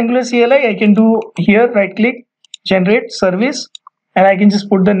use Angular CLI, I can do here, right click, generate service, and I can just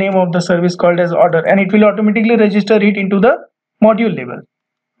put the name of the service called as order, and it will automatically register it into the module label.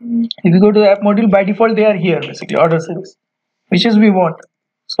 If you go to the app module, by default they are here, basically order service, which is we want.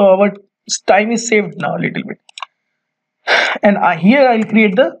 So our time is saved now a little bit. And here I'll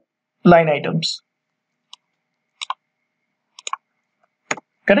create the line items.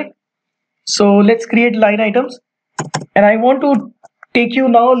 Correct? So let's create line items, and I want to take you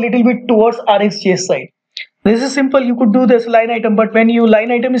now a little bit towards RxJS side. This is simple. You could do this line item, but when your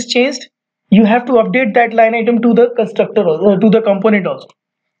line item is changed, you have to update that line item to the constructor or to the component also.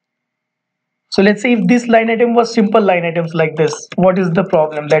 So let's say if this line item was simple line items like this, what is the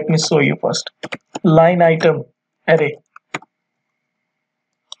problem? Let me show you first. Line item array.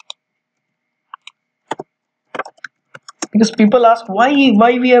 Because people ask why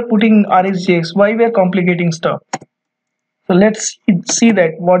we are putting RxJS, why we are complicating stuff. So let's see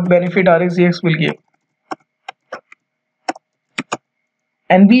that what benefit RxJS will give.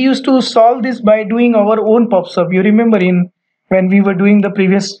 And we used to solve this by doing our own pub/sub. You remember when we were doing the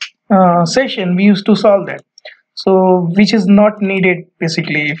previous session, we used to solve that. So which is not needed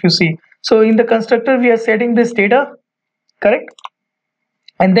basically, if you see. So in the constructor we are setting this data, correct?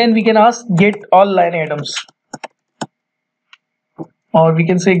 And then we can ask get all line items, or we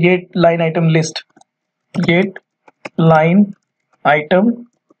can say get line item list, get line items,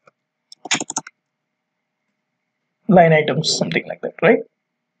 something like that, right?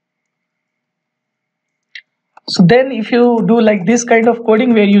 So then if you do like this kind of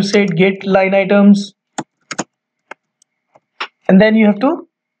coding where you said get line items, and then you have to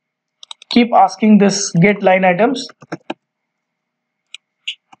keep asking this get line items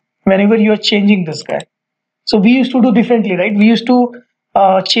whenever you are changing this guy. So we used to do differently, right? We used to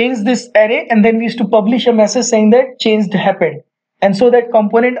change this array, and then we used to publish a message saying that changed happened, and so that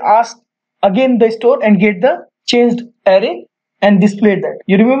component asks again the store and get the changed array and display that.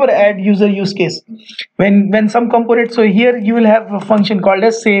 You remember add user use case, when some component. So here you will have a function called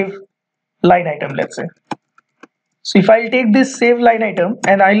as save line item, let's say. So if I'll take this save line item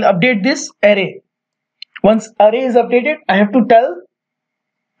and I'll update this array, once array is updated, I have to tell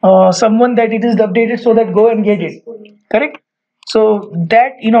someone that it is updated, so that go and get it, correct? So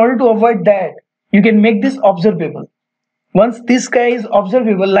that in order to avoid that, you can make this observable. Once this guy is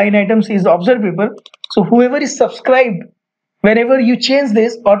observable, line items is observable, so whoever is subscribed, whenever you change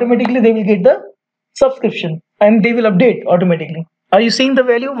this, automatically they will get the subscription and they will update automatically. Are you seeing the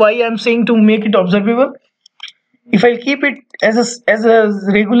value why I'm saying to make it observable? If I keep it as a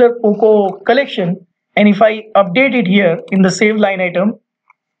regular Poco collection, and if I update it here in the save line item,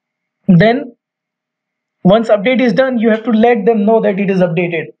 then once update is done, you have to let them know that it is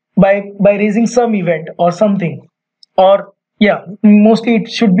updated by raising some event or something, or yeah, mostly it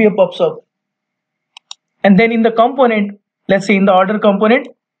should be a pub/sub. And then in the component, let's say in the order component,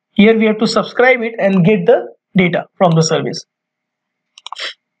 here we have to subscribe it and get the data from the service.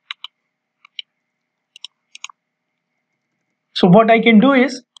 So what I can do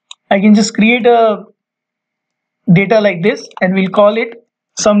is I can just create a data like this, and we'll call it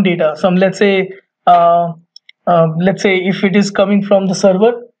some data, some, let's say if it is coming from the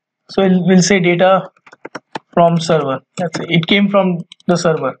server, so we'll say data from server. Let's say it came from the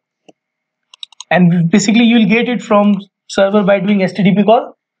server, and basically you'll get it from server by doing HTTP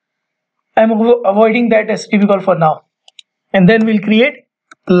call. I'm avoiding that HTTP call for now, and then we'll create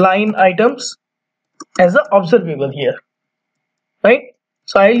line items as an observable here, right?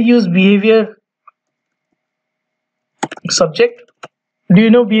 So I'll use behavior subject. Do you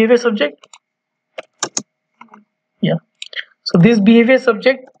know behavior subject? Yeah. So this behavior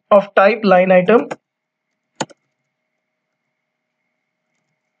subject of type line item,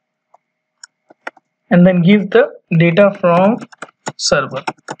 and then give the data from server.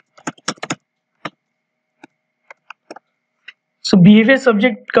 So behavior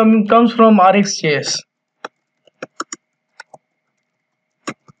subject comes from RxJS.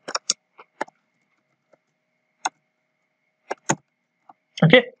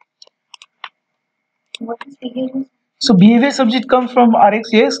 So behavior subject comes from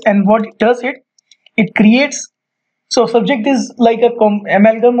RxJS, and what it does, it creates. So subject is like a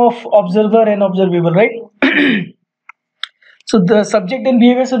amalgam of observer and observable, right? So the subject and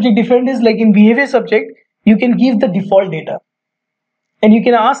behavior subject different is like in behavior subject, you can give the default data, and you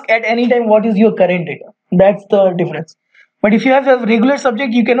can ask at any time what is your current data. That's the difference. But if you have a regular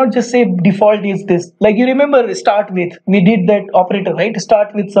subject, you cannot just say default is this. Like you remember start with, we did that operator, right?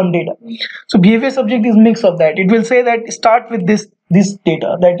 Start with some data. So behavior subject is mix of that. It will say that start with this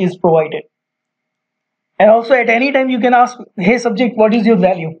data that is provided. And also at any time you can ask, hey subject, what is your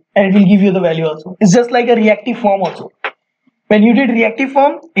value? And it will give you the value also. It's just like a reactive form also. When you did reactive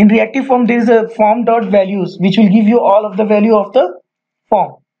form, in reactive form there is a form dot values which will give you all of the value of the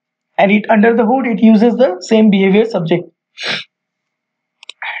form. And it under the hood it uses the same behavior subject.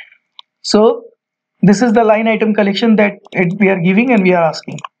 So this is the line item collection that we are giving, and we are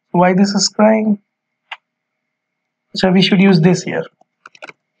asking why this is crying. So we should use this here.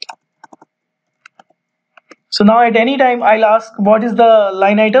 So now at any time I'll ask what is the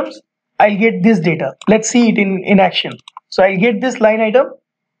line items, I'll get this data. Let's see it in action. So I'll get this line item,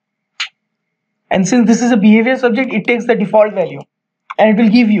 and since this is a behavior subject, it takes the default value and it will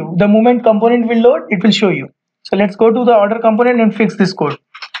give you the moment component will load, it will show you. So let's go to the order component and fix this code.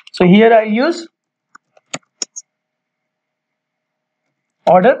 So here I'll use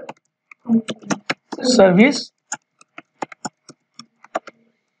order service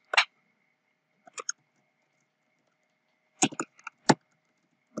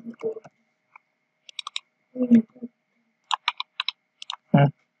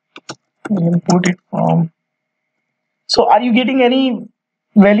import it from. So are you getting any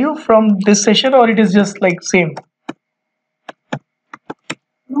value from this session, or it is just like same?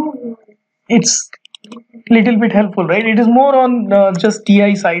 It's little bit helpful, right? It is more on just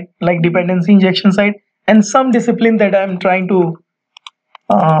TI side, like dependency injection side, and some discipline that I'm trying to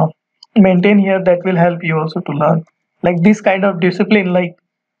maintain here that will help you also to learn like this kind of discipline. Like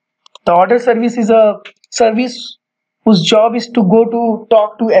the order service is a service whose job is to go to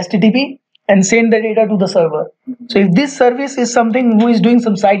talk to HTTP and send the data to the server. So if this service is something who is doing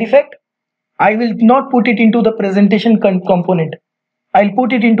some side effect, I will not put it into the presentation component. I'll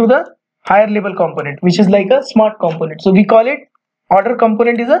put it into the higher level component, which is like a smart component. So we call it order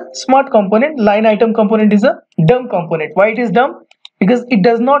component is a smart component, line item component is a dumb component. Why it is dumb? Because it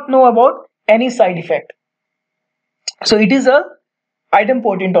does not know about any side effect. So it is a item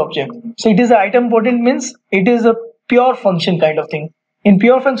potent object. So it is a item potent means it is a pure function kind of thing. In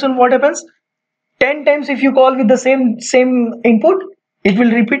pure function, what happens? 10 times if you call with the same input, it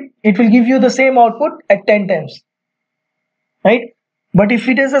will repeat, it will give you the same output at 10 times, right? But if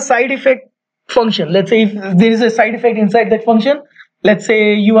it is a side effect function, let's say if there is a side effect inside that function, let's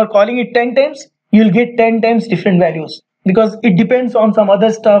say you are calling it 10 times, you will get 10 times different values because it depends on some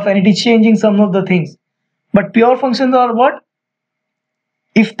other stuff and it is changing some of the things. But pure functions are what?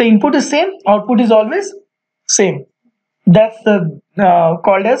 If the input is same, output is always same. That's the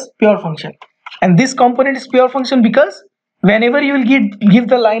called as pure function. And this component is pure function because whenever you will give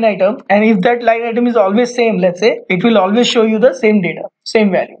the line item, and if that line item is always same, let's say, it will always show you the same data,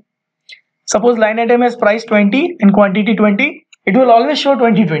 same value. Suppose line item has price 20 and quantity 20, it will always show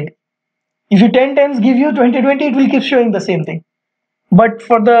 2020. If you 10 times give you 2020, it will keep showing the same thing. But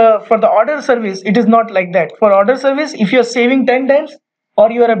for the order service, it is not like that. For order service, if you are saving 10 times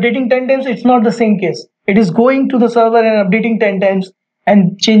or you are updating 10 times, it's not the same case. It is going to the server and updating 10 times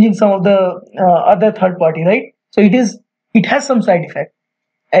and changing some of the other third party, right? So it has some side effect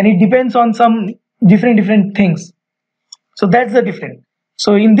and it depends on some different things. So that's the difference.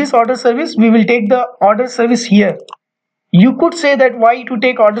 So in this order service, we will take the order service here. You could say that why to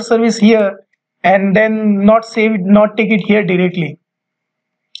take order service here and then not take it here directly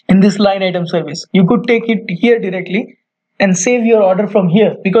in this line item service. You could take it here directly and save your order from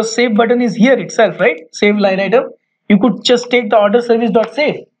here because save button is here itself, right? Save line item. You could just take the order service dot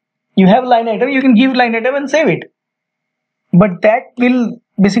save. You have line item, you can give line item and save it. But that will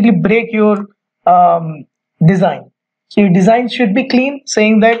basically break your design. So your design should be clean,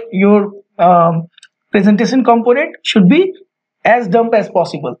 saying that your presentation component should be as dumb as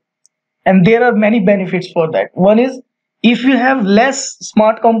possible. And there are many benefits for that. One is if you have less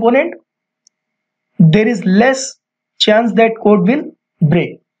smart component, there is less chance that code will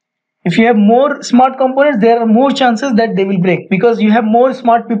break. If you have more smart components, there are more chances that they will break because you have more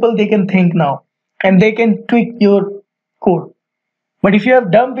smart people, they can think now and they can tweak your code. But if you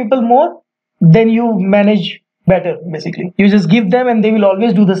have dumb people more, then you manage better basically. You just give them and they will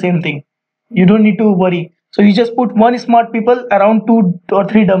always do the same thing. You don't need to worry. So you just put one smart people around 2 or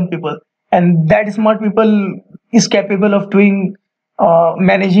 3 dumb people and that smart people is capable of doing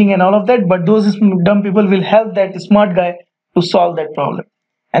managing and all of that, but those dumb people will help that smart guy to solve that problem.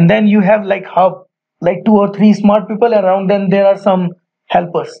 And then you have like hub, like 2 or 3 smart people around, then there are some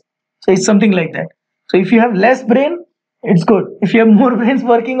helpers. So it's something like that. So if you have less brain, it's good. If you have more brains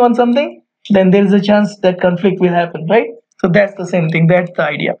working on something, then there is a chance that conflict will happen, right? So that's the same thing, that's the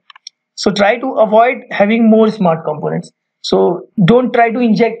idea. So try to avoid having more smart components. So don't try to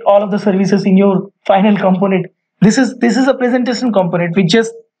inject all of the services in your final component. This is a presentation component which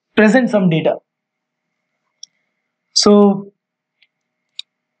just presents some data. So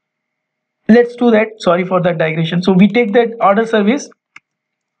let's do that. Sorry for that digression. So we take that order service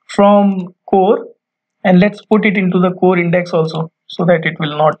from core and let's put it into the core index also, so that it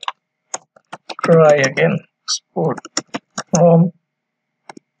will not try again. Export from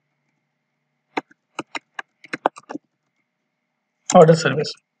order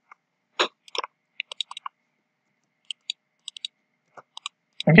service.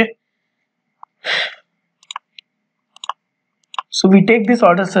 Okay. So we take this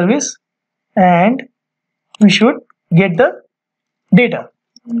order service and we should get the data.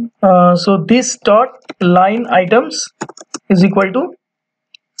 So this dot line items is equal to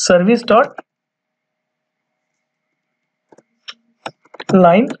service dot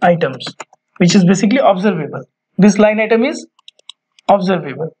line items, which is basically observable. This line item is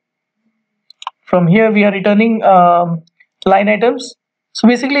observable. From here we are returning line items. So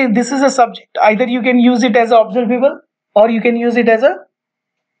basically this is a subject. Either you can use it as observable or you can use it as a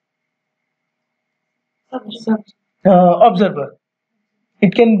observer.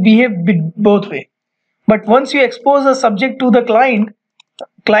 It can behave both way. But once you expose a subject to the client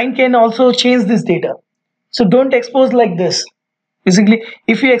can also change this data. So don't expose like this. Basically,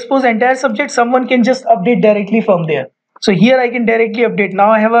 if you expose entire subject, someone can just update directly from there. So here I can directly update.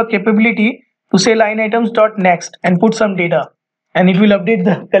 Now I have a capability to say line items dot next and put some data, and it will update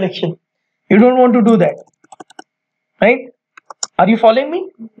the collection. You don't want to do that, right? Are you following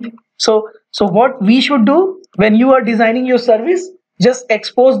me? So what we should do when you are designing your service, just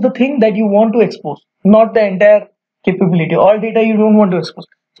expose the thing that you want to expose, not the entire capability. All data you don't want to expose.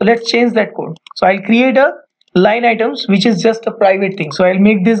 So let's change that code. So I'll create a line items which is just a private thing. So I'll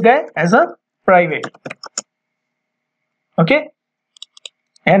make this guy as a private. Okay.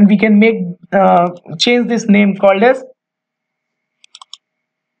 And we can make change this name called as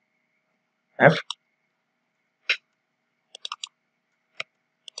F.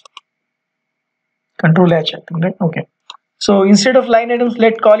 Control H, right? Okay. So instead of line items,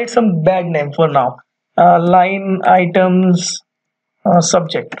 let's call it some bad name for now. Line items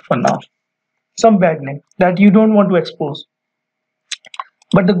subject for now. Some bad name that you don't want to expose.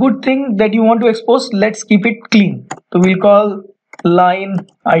 But the good thing that you want to expose, let's keep it clean. So we'll call line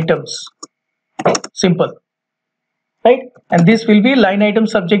items. Simple. Right? And this will be line item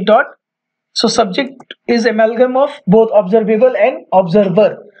subject dot. So subject is amalgam of both observable and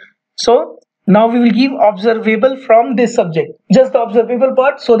observer. So now we will give observable from this subject, just the observable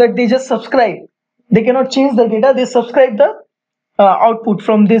part, so that they just subscribe. They cannot change the data, they subscribe the output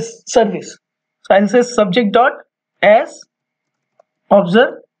from this service. So I'll say subject dot as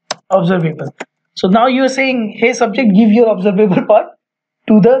observable. So now you are saying, hey subject, give your observable part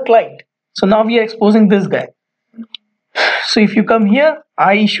to the client. So now we are exposing this guy. So if you come here,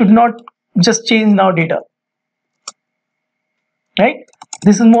 I should not just change now data, right?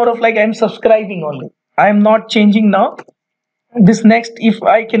 This is more of like I'm subscribing only. I am not changing now. This next, if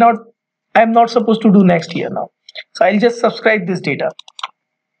I cannot, I'm not supposed to do next here now. So I'll just subscribe this data.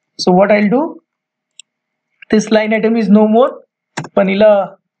 So what I'll do, this line item is no more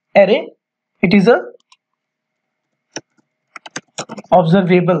vanilla array. It is a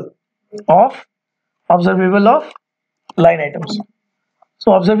observable of line items.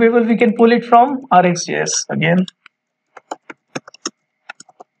 So observable, we can pull it from RxJS again.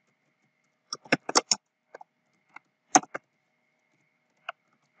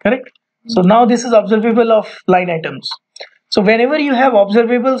 Correct. So now this is observable of line items. So whenever you have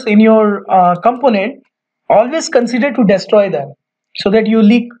observables in your component, always consider to destroy them so that you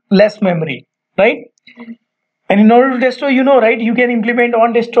leak less memory, right? And in order to destroy, you know, right, you can implement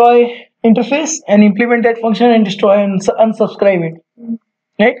on destroy interface and implement that function and destroy and unsubscribe it,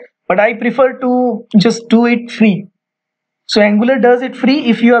 right? But I prefer to just do it free. So Angular does it free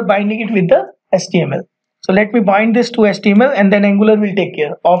if you are binding it with the HTML. So let me bind this to HTML and then Angular will take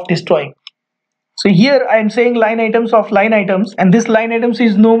care of destroying. So here I am saying line items of line items, and this line items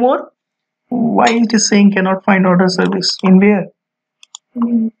is no more. Why it is saying cannot find order service? In where?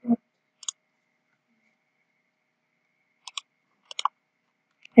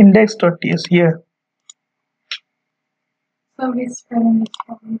 Index.ts, yeah, Service parent is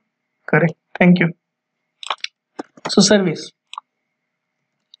wrong. correct. Thank you. So service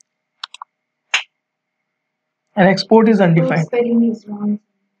and export is So undefined. spelling is wrong.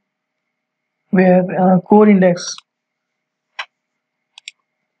 We have core index.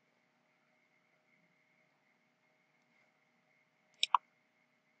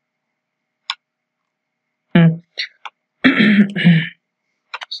 Hmm.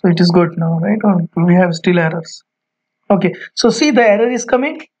 So it is good now, right? Or do we have still errors? Okay, so see the error is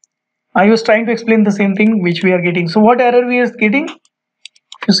coming. I was trying to explain the same thing which we are getting. So what error we are getting?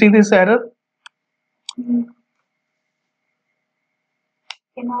 You see this error?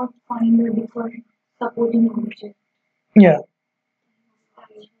 Cannot find the default supporting object. Yeah,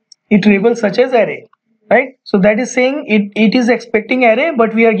 it labels such as array, right? So that is saying it is expecting array,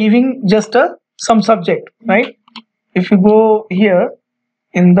 but we are giving just some subject, right? If you go here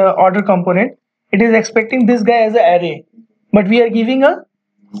in the order component, it is expecting this guy as an array, but we are giving a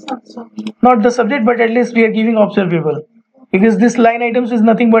not the subject, but at least we are giving observable, because this line items is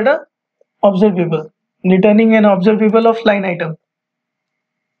nothing but a observable, returning an observable of line item,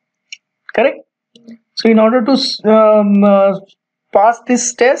 correct? So in order to pass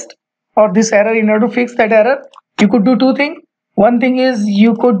this test or this error, in order to fix that error, you could do two things. One thing is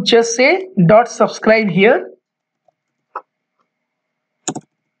you could just say dot subscribe here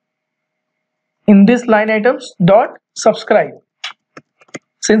in this line items dot subscribe.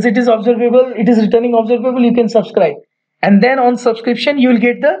 Since it is observable, it is returning observable, you can subscribe, and then on subscription you will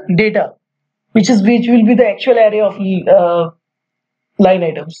get the data, which will be the actual array of line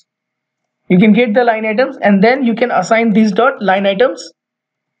items. You can get the line items, and then you can assign these dot line items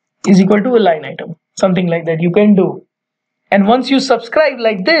is equal to a line item, something like that you can do. And once you subscribe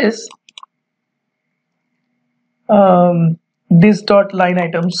like this, this dot line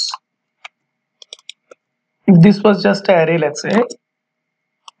items, if this was just an array, let's say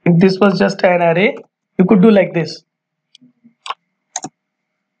if this was just an array, you could do like this.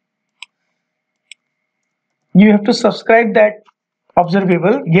 You have to subscribe that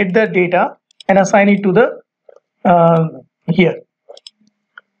observable, get the data and assign it to the here,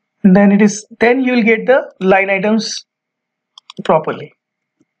 and then you will get the line items properly.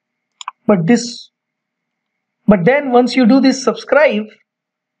 But then once you do this subscribe,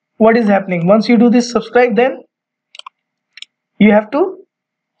 what is happening? Once you do this subscribe, then you have to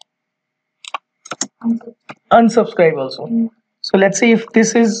unsubscribe also. So let's see if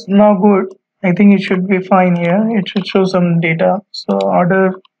this is now good. I think it should be fine here. It should show some data. So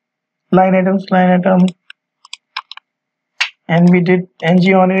order line items, line item, and we did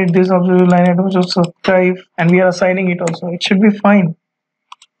ng on it. This observable line item should subscribe, and we are assigning it also. It should be fine.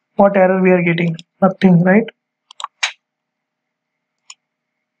 What error we are getting? Nothing, right?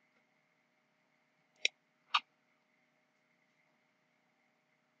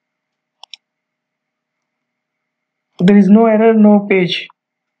 There is no error, no page.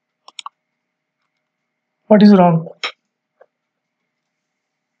 What is wrong?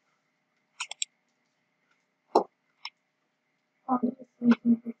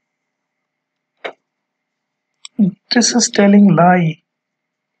 This is telling lie.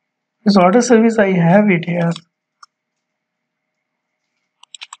 This order service, I have it here.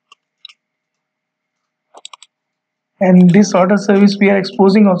 And this order service we are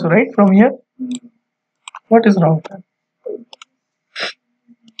exposing also, right? From here. What is wrong?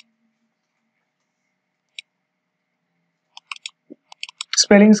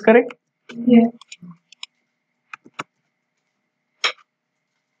 Spelling is correct? Yeah.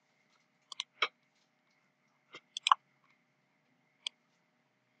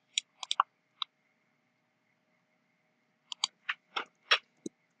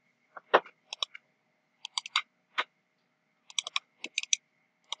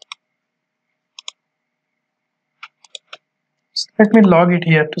 Let me log it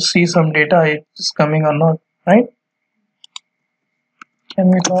here to see some data it is coming or not, right? Can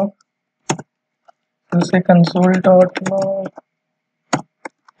we log? We'll say console.log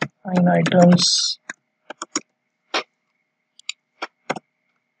line items.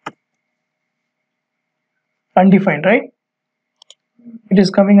 Undefined, right? It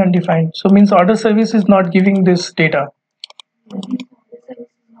is coming undefined. So means order service is not giving this data.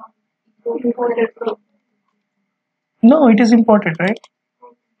 No, it is imported, right?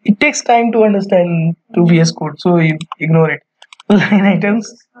 It takes time to understand to VS Code, so you ignore it. Line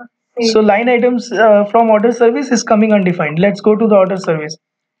items. So line items from order service is coming undefined. Let's go to the order service,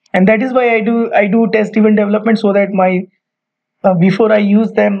 and that is why I do test driven development, so that my before I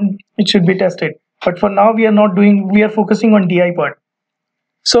use them it should be tested. But for now we are not doing. We are focusing on DI part.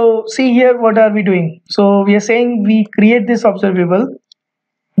 So see here, what are we doing? So we are saying we create this observable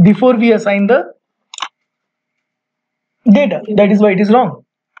before we assign the data. That is why it is wrong.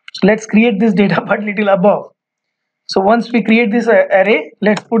 So let's create this data but little above. So once we create this array,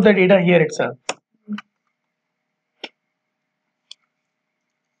 let's put the data here itself.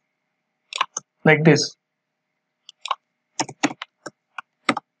 Like this.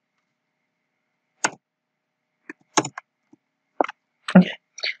 Okay.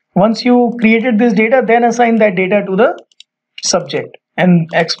 Once you created this data, then assign that data to the subject and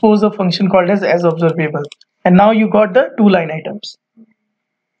expose a function called as observable. And now you got the 2 line items.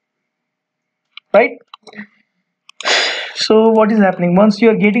 Right? So what is happening? Once you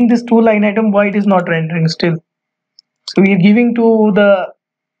are getting this 2 line item, why it is not rendering still? So we are giving to the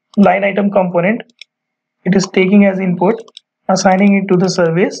line item component. It is taking as input, assigning it to the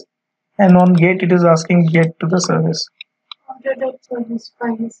service, and on get it is asking get to the service. After that service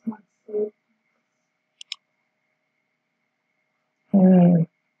file is not saved.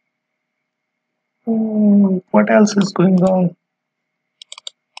 What else is going on?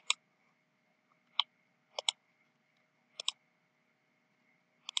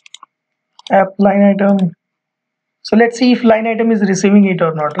 App line item. So let's see if line item is receiving it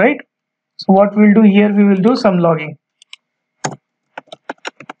or not, right? So what we'll do here, we will do some logging.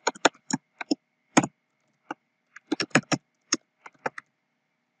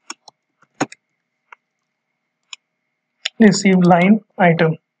 Receive line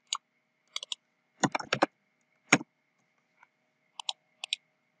item.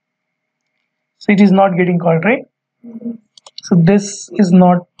 So it is not getting called, right? So this is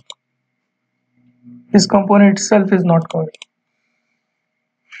not, this component itself is not called.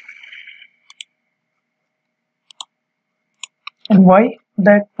 And why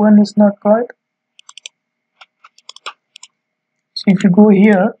that one is not called? So if you go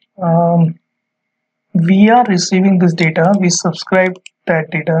here, we are receiving this data, we subscribe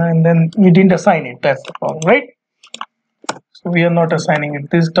that data, and then we didn't assign it. That's the problem, right? So we are not assigning it.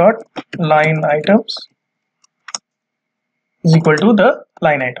 This dot line items is equal to the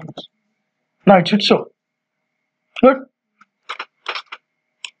line items. Now it should show. Good.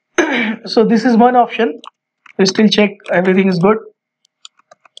 So this is one option. We still check everything is good,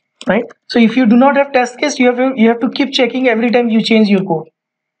 right? So if you do not have test case, you have to keep checking every time you change your code.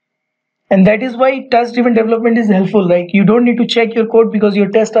 And that is why test driven development is helpful. Like you don't need to check your code because your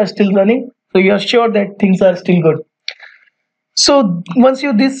tests are still running, so you are sure that things are still good. So once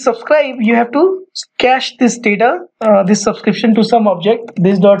you this subscribe, you have to cache this data, this subscription to some object,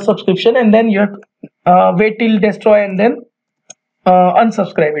 this dot subscription, and then you have to wait till destroy and then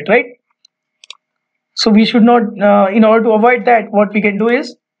unsubscribe it, right? So we should not, in order to avoid that, what we can do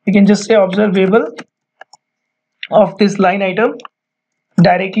is we can just say observable of this line item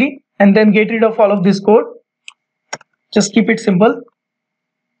directly and then get rid of all of this code. Just keep it simple.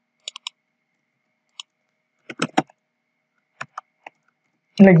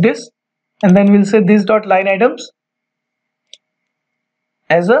 Like this, and then we'll say this dot line items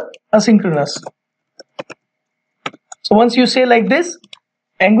as a asynchronous. So once you say like this,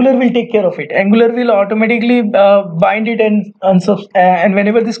 Angular will take care of it. Angular will automatically bind it and and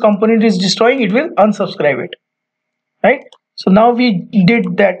whenever this component is destroying, it will unsubscribe it, right? So now we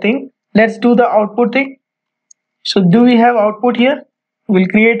did that thing. Let's do the output thing. So do we have output here? We'll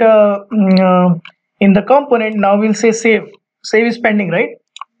create a in the component. Now we'll say save. Save is pending, right?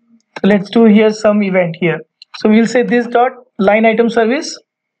 So let's do here some event here. So we'll say this dot line item service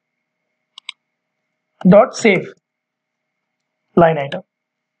dot save line item,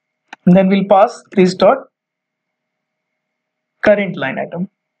 and then we'll pass this dot current line item.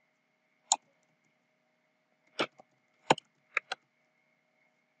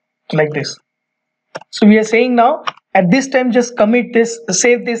 Like this. So we are saying now at this time just commit this,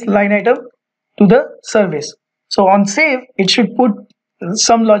 save this line item to the service. So on save, it should put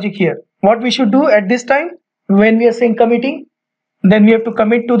some logic here. What we should do at this time when we are saying committing, then we have to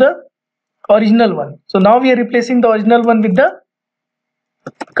commit to the original one. So now we are replacing the original one with the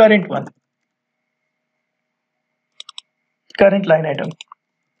current one, current line item.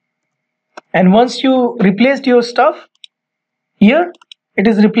 And once you replaced your stuff here, it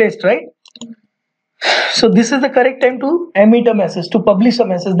is replaced, right? So this is the correct time to emit a message, to publish a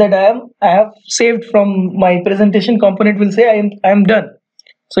message that I have saved from my presentation component will say I am done.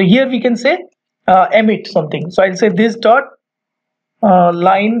 So here we can say emit something. So I'll say this dot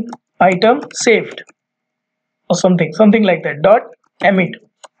line item saved or something like that, dot emit,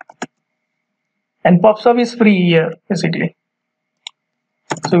 and pops up is free here basically.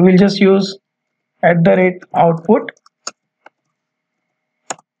 So we'll just use @ output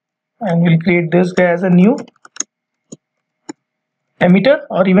and we'll create this guy as a new emitter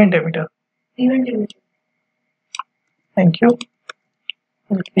or event emitter. Event emitter. Thank you.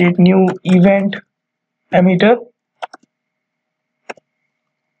 We'll create new event emitter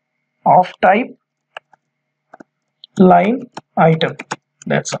of type line item.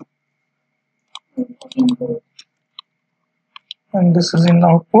 That's all. Input. And this is in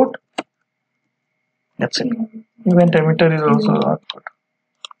output. That's it. Event emitter is also output.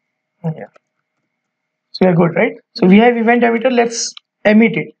 Yeah. So we are good, right? So we have event emitter. Let's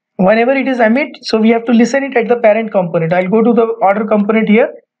emit it. Whenever it is emit, so we have to listen it at the parent component. I'll go to the order component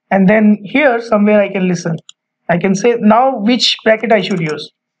here, and then here somewhere I can listen. I can say now which bracket I should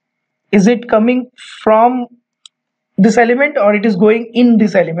use. Is it coming from this element or it is going in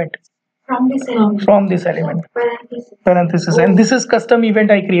this element? From this element. From this element. Parenthesis. And this is custom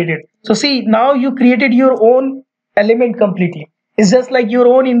event I created. So see, now you created your own element completely. It's just like your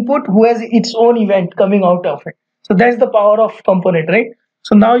own input who has its own event coming out of it. So that's the power of component, right?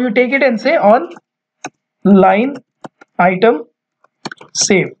 So now you take it and say on line item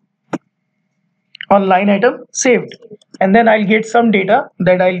save. On line item saved. And then I'll get some data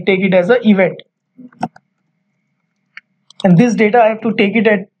that I'll take it as an event. And this data I have to take it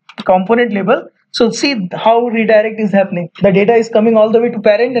at component level. So see how redirect is happening. The data is coming all the way to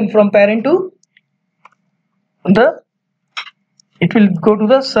parent, and from parent to it will go to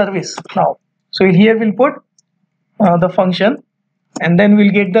the service now. So here we'll put the function, and then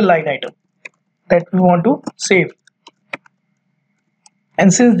we'll get the line item that we want to save.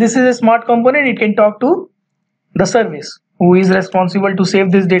 And since this is a smart component, it can talk to the service who is responsible to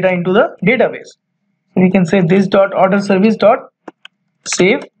save this data into the database. So we can say this dot order service dot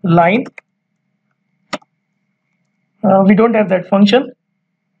save line. We don't have that function.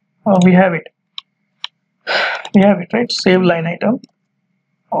 We have it. We have it, right? Save line item.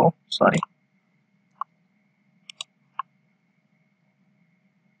 Oh, sorry.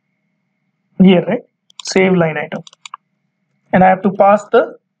 Here, right? Save line item. And I have to pass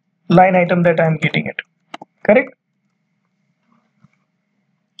the line item that I am getting it. Correct?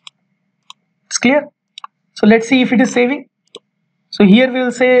 It's clear? So let's see if it is saving. So here we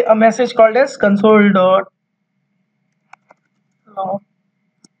will say a message called as console.log.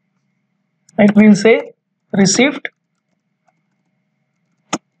 It will say received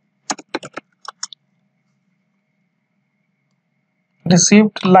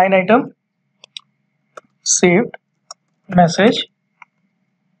line item saved message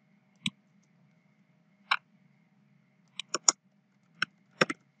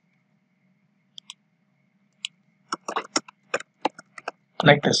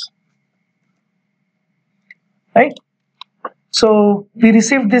like this, right? So we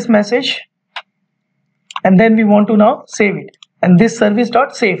received this message, and then we want to now save it, and this service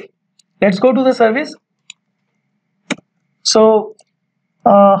dot save. Let's go to the service. So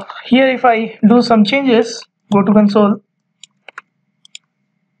here if I do some changes, go to console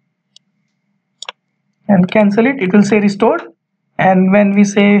and cancel it, it will say restored. And when we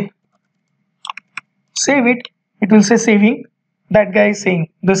say save it, it will say saving. That guy is saying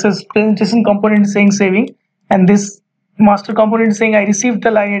this is presentation component is saying saving, and this master component is saying I received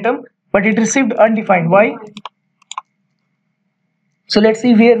the line item, but it received undefined. Why? So let's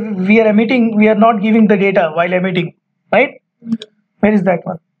see where we are emitting, we are not giving the data while emitting, right? Where is that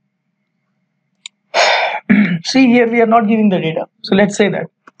one? See here we are not giving the data. So let's say that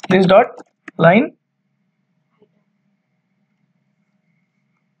this dot line.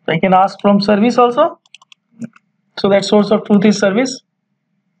 I can ask from service also. So that source of truth is service.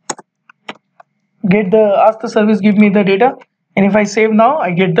 Ask the service give me the data, and if I save now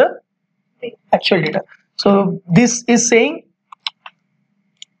I get the actual data. So this is saying,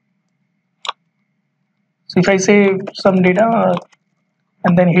 so if I say some data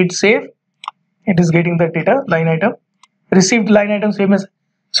and then hit save, it is getting the data line item, received line item same as.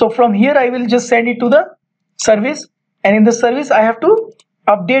 So from here I will just send it to the service, and in the service I have to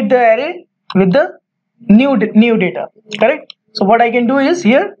update the array with the new data, correct? So what I can do is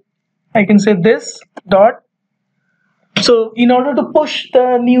here I can say this dot. So in order to push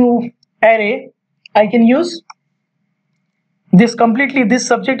the new array, I can use this completely, this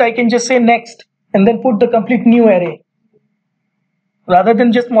subject I can just say next and then put the complete new array. Rather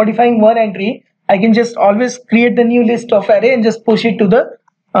than just modifying one entry, I can just always create the new list of array and just push it to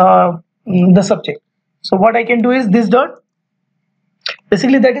the subject. So what I can do is this dot.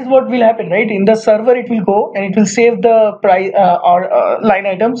 Basically that is what will happen, right? In the server it will go and it will save the price line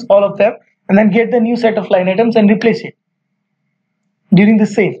items, all of them, and then get the new set of line items and replace it during the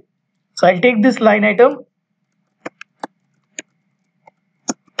save. So I'll take this line item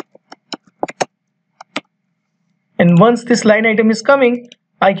And once this line item is coming,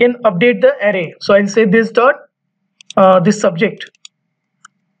 I can update the array. So I'll say this dot this subject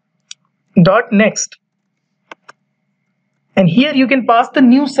dot next, and here you can pass the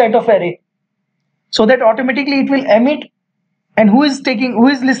new set of array, so that automatically it will emit. And who is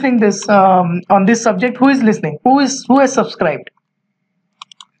listening this on this subject, who is listening, who has subscribed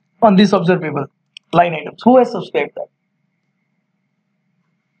on this observable line items, who has subscribed that?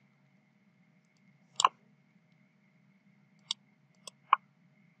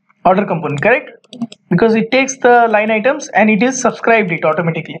 Order component, correct? Because it takes the line items and it is subscribed it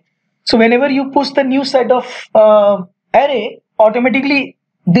automatically. So whenever you push the new set of array, automatically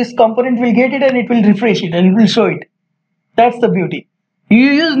this component will get it and it will refresh it and it will show it. That's the beauty.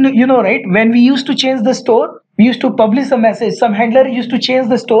 You know, right? When we used to change the store, we used to publish a message. Some handler used to change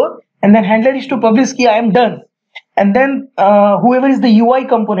the store, and then handler used to publish I am done. And then whoever is the UI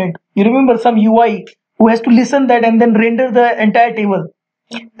component, you remember some UI who has to listen that and then render the entire table.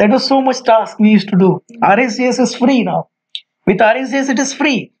 That was so much task we used to do. RxJS is free now. With RxJS it is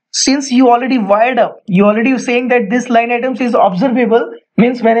free. Since you already wired up, you already saying that this line items is observable,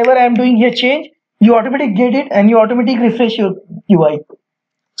 means whenever I am doing here change, you automatically get it and you automatically refresh your UI.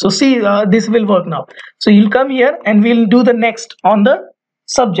 So see, this will work now. So you'll come here and we'll do the next on the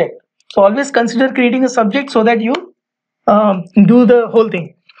subject. So always consider creating a subject so that you do the whole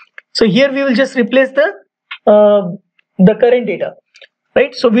thing. So here we will just replace the current data,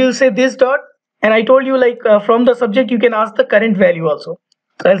 right? So we will say this dot, and I told you like from the subject you can ask the current value also.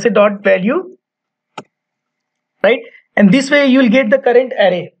 So I'll say dot value, right? And this way you will get the current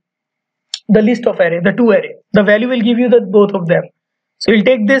array, the list of array, the two array. The value will give you the both of them. So we'll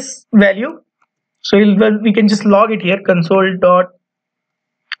take this value. So we can just log it here, console dot.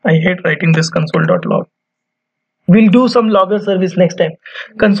 I hate writing this console dot log. We'll do some logger service next time.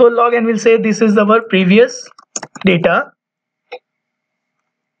 Console log, and we'll say this is our previous data.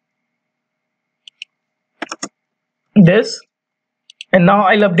 This, and now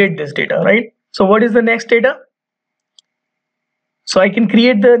I'll update this data, right? So what is the next data? So I can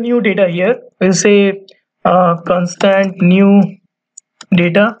create the new data here. We'll say constant new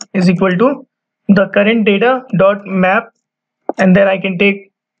data is equal to the current data dot map, and then I can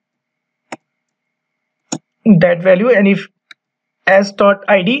take that value, and if as dot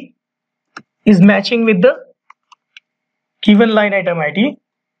id is matching with the given line item id,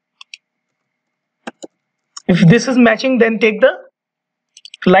 if this is matching, then take the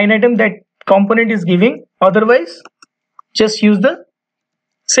line item that component is giving, otherwise just use the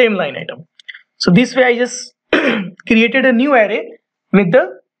same line item. So this way I just created a new array with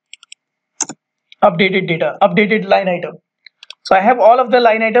the updated data, updated line item. So I have all of the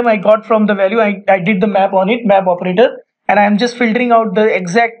line item I got from the value. I did the map on it, map operator, and I am just filtering out the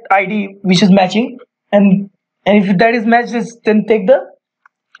exact ID which is matching, and if that is matched, then take the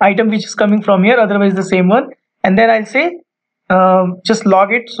item which is coming from here, otherwise the same one. And then I'll say just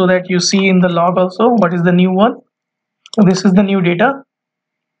log it so that you see in the log also what is the new one. So this is the new data.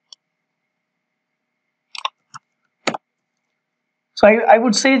 So I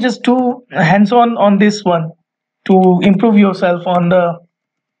would say just do hands-on on this one to improve yourself on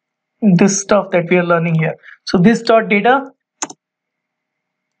this stuff that we are learning here. So this dot data.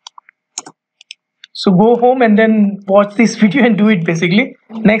 So go home and then watch this video and do it basically.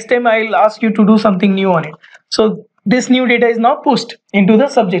 Next time I'll ask you to do something new on it. So this new data is now pushed into the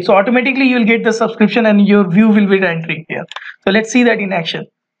subject. So automatically you'll get the subscription and your view will be entering here. So let's see that in action.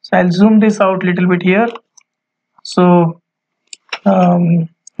 So I'll zoom this out a little bit here. So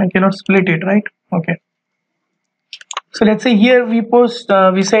I cannot split it, right? Okay. So let's say here we post,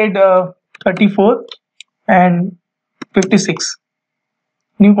 we said 34 and 56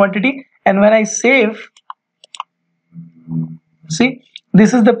 new quantity, and when I save, see,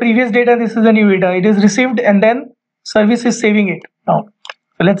 this is the previous data, this is the new data. It is received and then service is saving it now.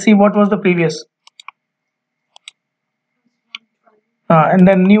 So let's see what was the previous, and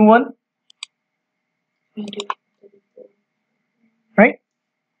then new one, right?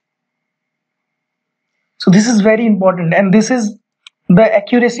 So this is very important, and this is the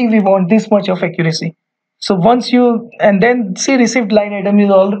accuracy we want, this much of accuracy. So once you, and then see received line item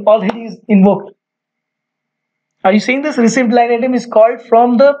is already invoked. Are you seeing this? Received line item is called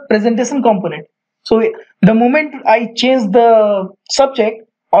from the presentation component. So the moment I change the subject,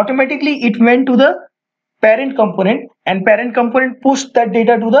 automatically it went to the parent component, and parent component pushed that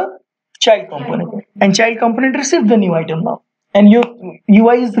data to the child component, and child component received the new item now, and your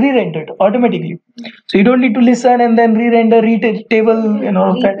UI is re-rendered automatically. So you don't need to listen and then re-render, table, you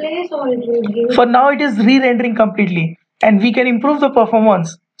know. For now it is re-rendering completely, and we can improve the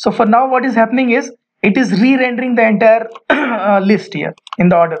performance. So for now what is happening is, it is re-rendering the entire list here in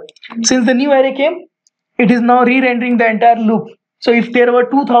the order. Since the new array came, it is now re-rendering the entire loop. So if there were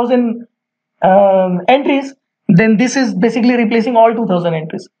 2000 entries, then this is basically replacing all 2000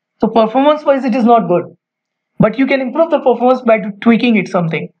 entries. So performance wise it is not good, but you can improve the performance by tweaking it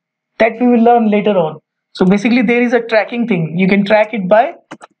something that we will learn later on. So basically there is a tracking thing. You can track it by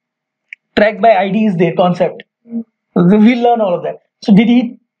track by ID is their concept. We'll learn all of that. So did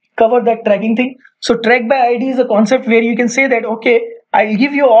he cover that tracking thing? So track by ID is a concept where you can say that, okay, I'll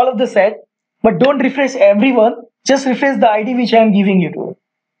give you all of the set, but don't refresh everyone, just refresh the ID which I'm giving you to.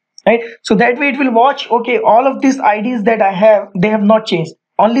 Right? So that way it will watch, okay, all of these IDs that I have, they have not changed.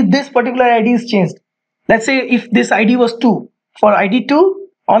 Only this particular ID is changed. Let's say if this ID was 2, for ID 2,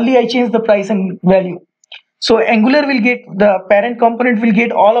 only I change the price and value. So Angular will get, the parent component will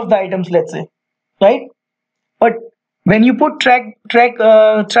get all of the items, let's say, right? But when you put track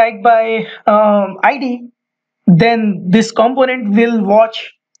by ID, then this component will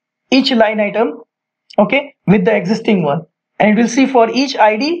watch each line item, okay, with the existing one, and it will see for each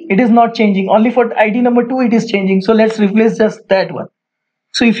ID it is not changing. Only for ID number 2 it is changing. So let's replace just that one.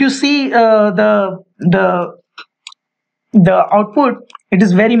 So if you see the output, it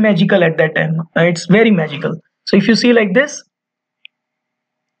is very magical at that time. It's very magical. So if you see like this,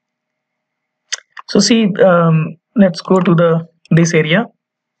 so see, let's go to this area.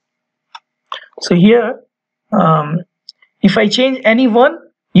 So here, if I change any one,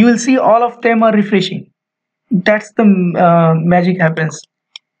 you will see all of them are refreshing. That's the magic happens.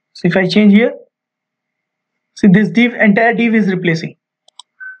 So if I change here, see this div, entire div is replacing.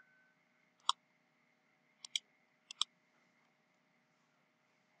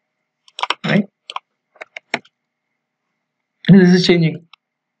 Right? This is changing.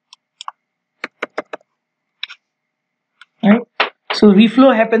 Right? So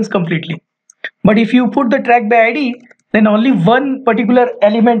reflow happens completely. But if you put the track by ID, then only one particular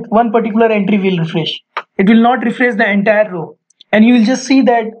element, one particular entry will refresh. It will not refresh the entire row. And you will just see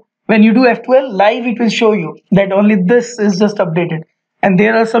that when you do F12 live, it will show you that only this is just updated. And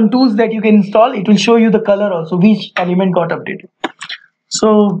there are some tools that you can install. It will show you the color also, which element got updated.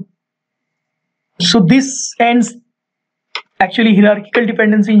 So this ends actually hierarchical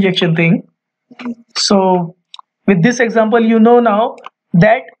dependency injection thing. So with this example, you know now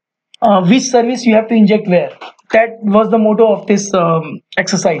that which service you have to inject where. That was the motto of this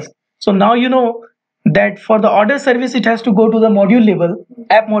exercise. So now you know that for the order service it has to go to the module level,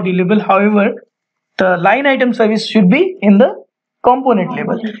 app module level. However, the line item service should be in the component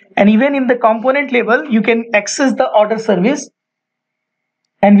level, and even in the component level you can access the order service,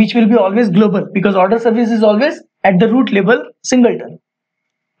 and which will be always global, because order service is always at the root level singleton,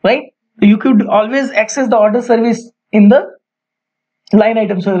 right? You could always access the order service in the line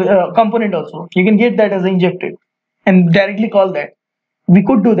item component also. You can get that as injected and directly call that. We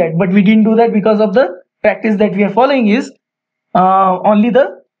could do that, but we didn't do that because of the practice that we are following is only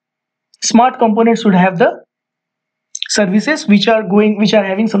the smart components should have the services which are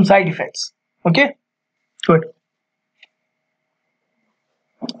having some side effects. Okay, good.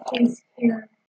 Yes, yeah.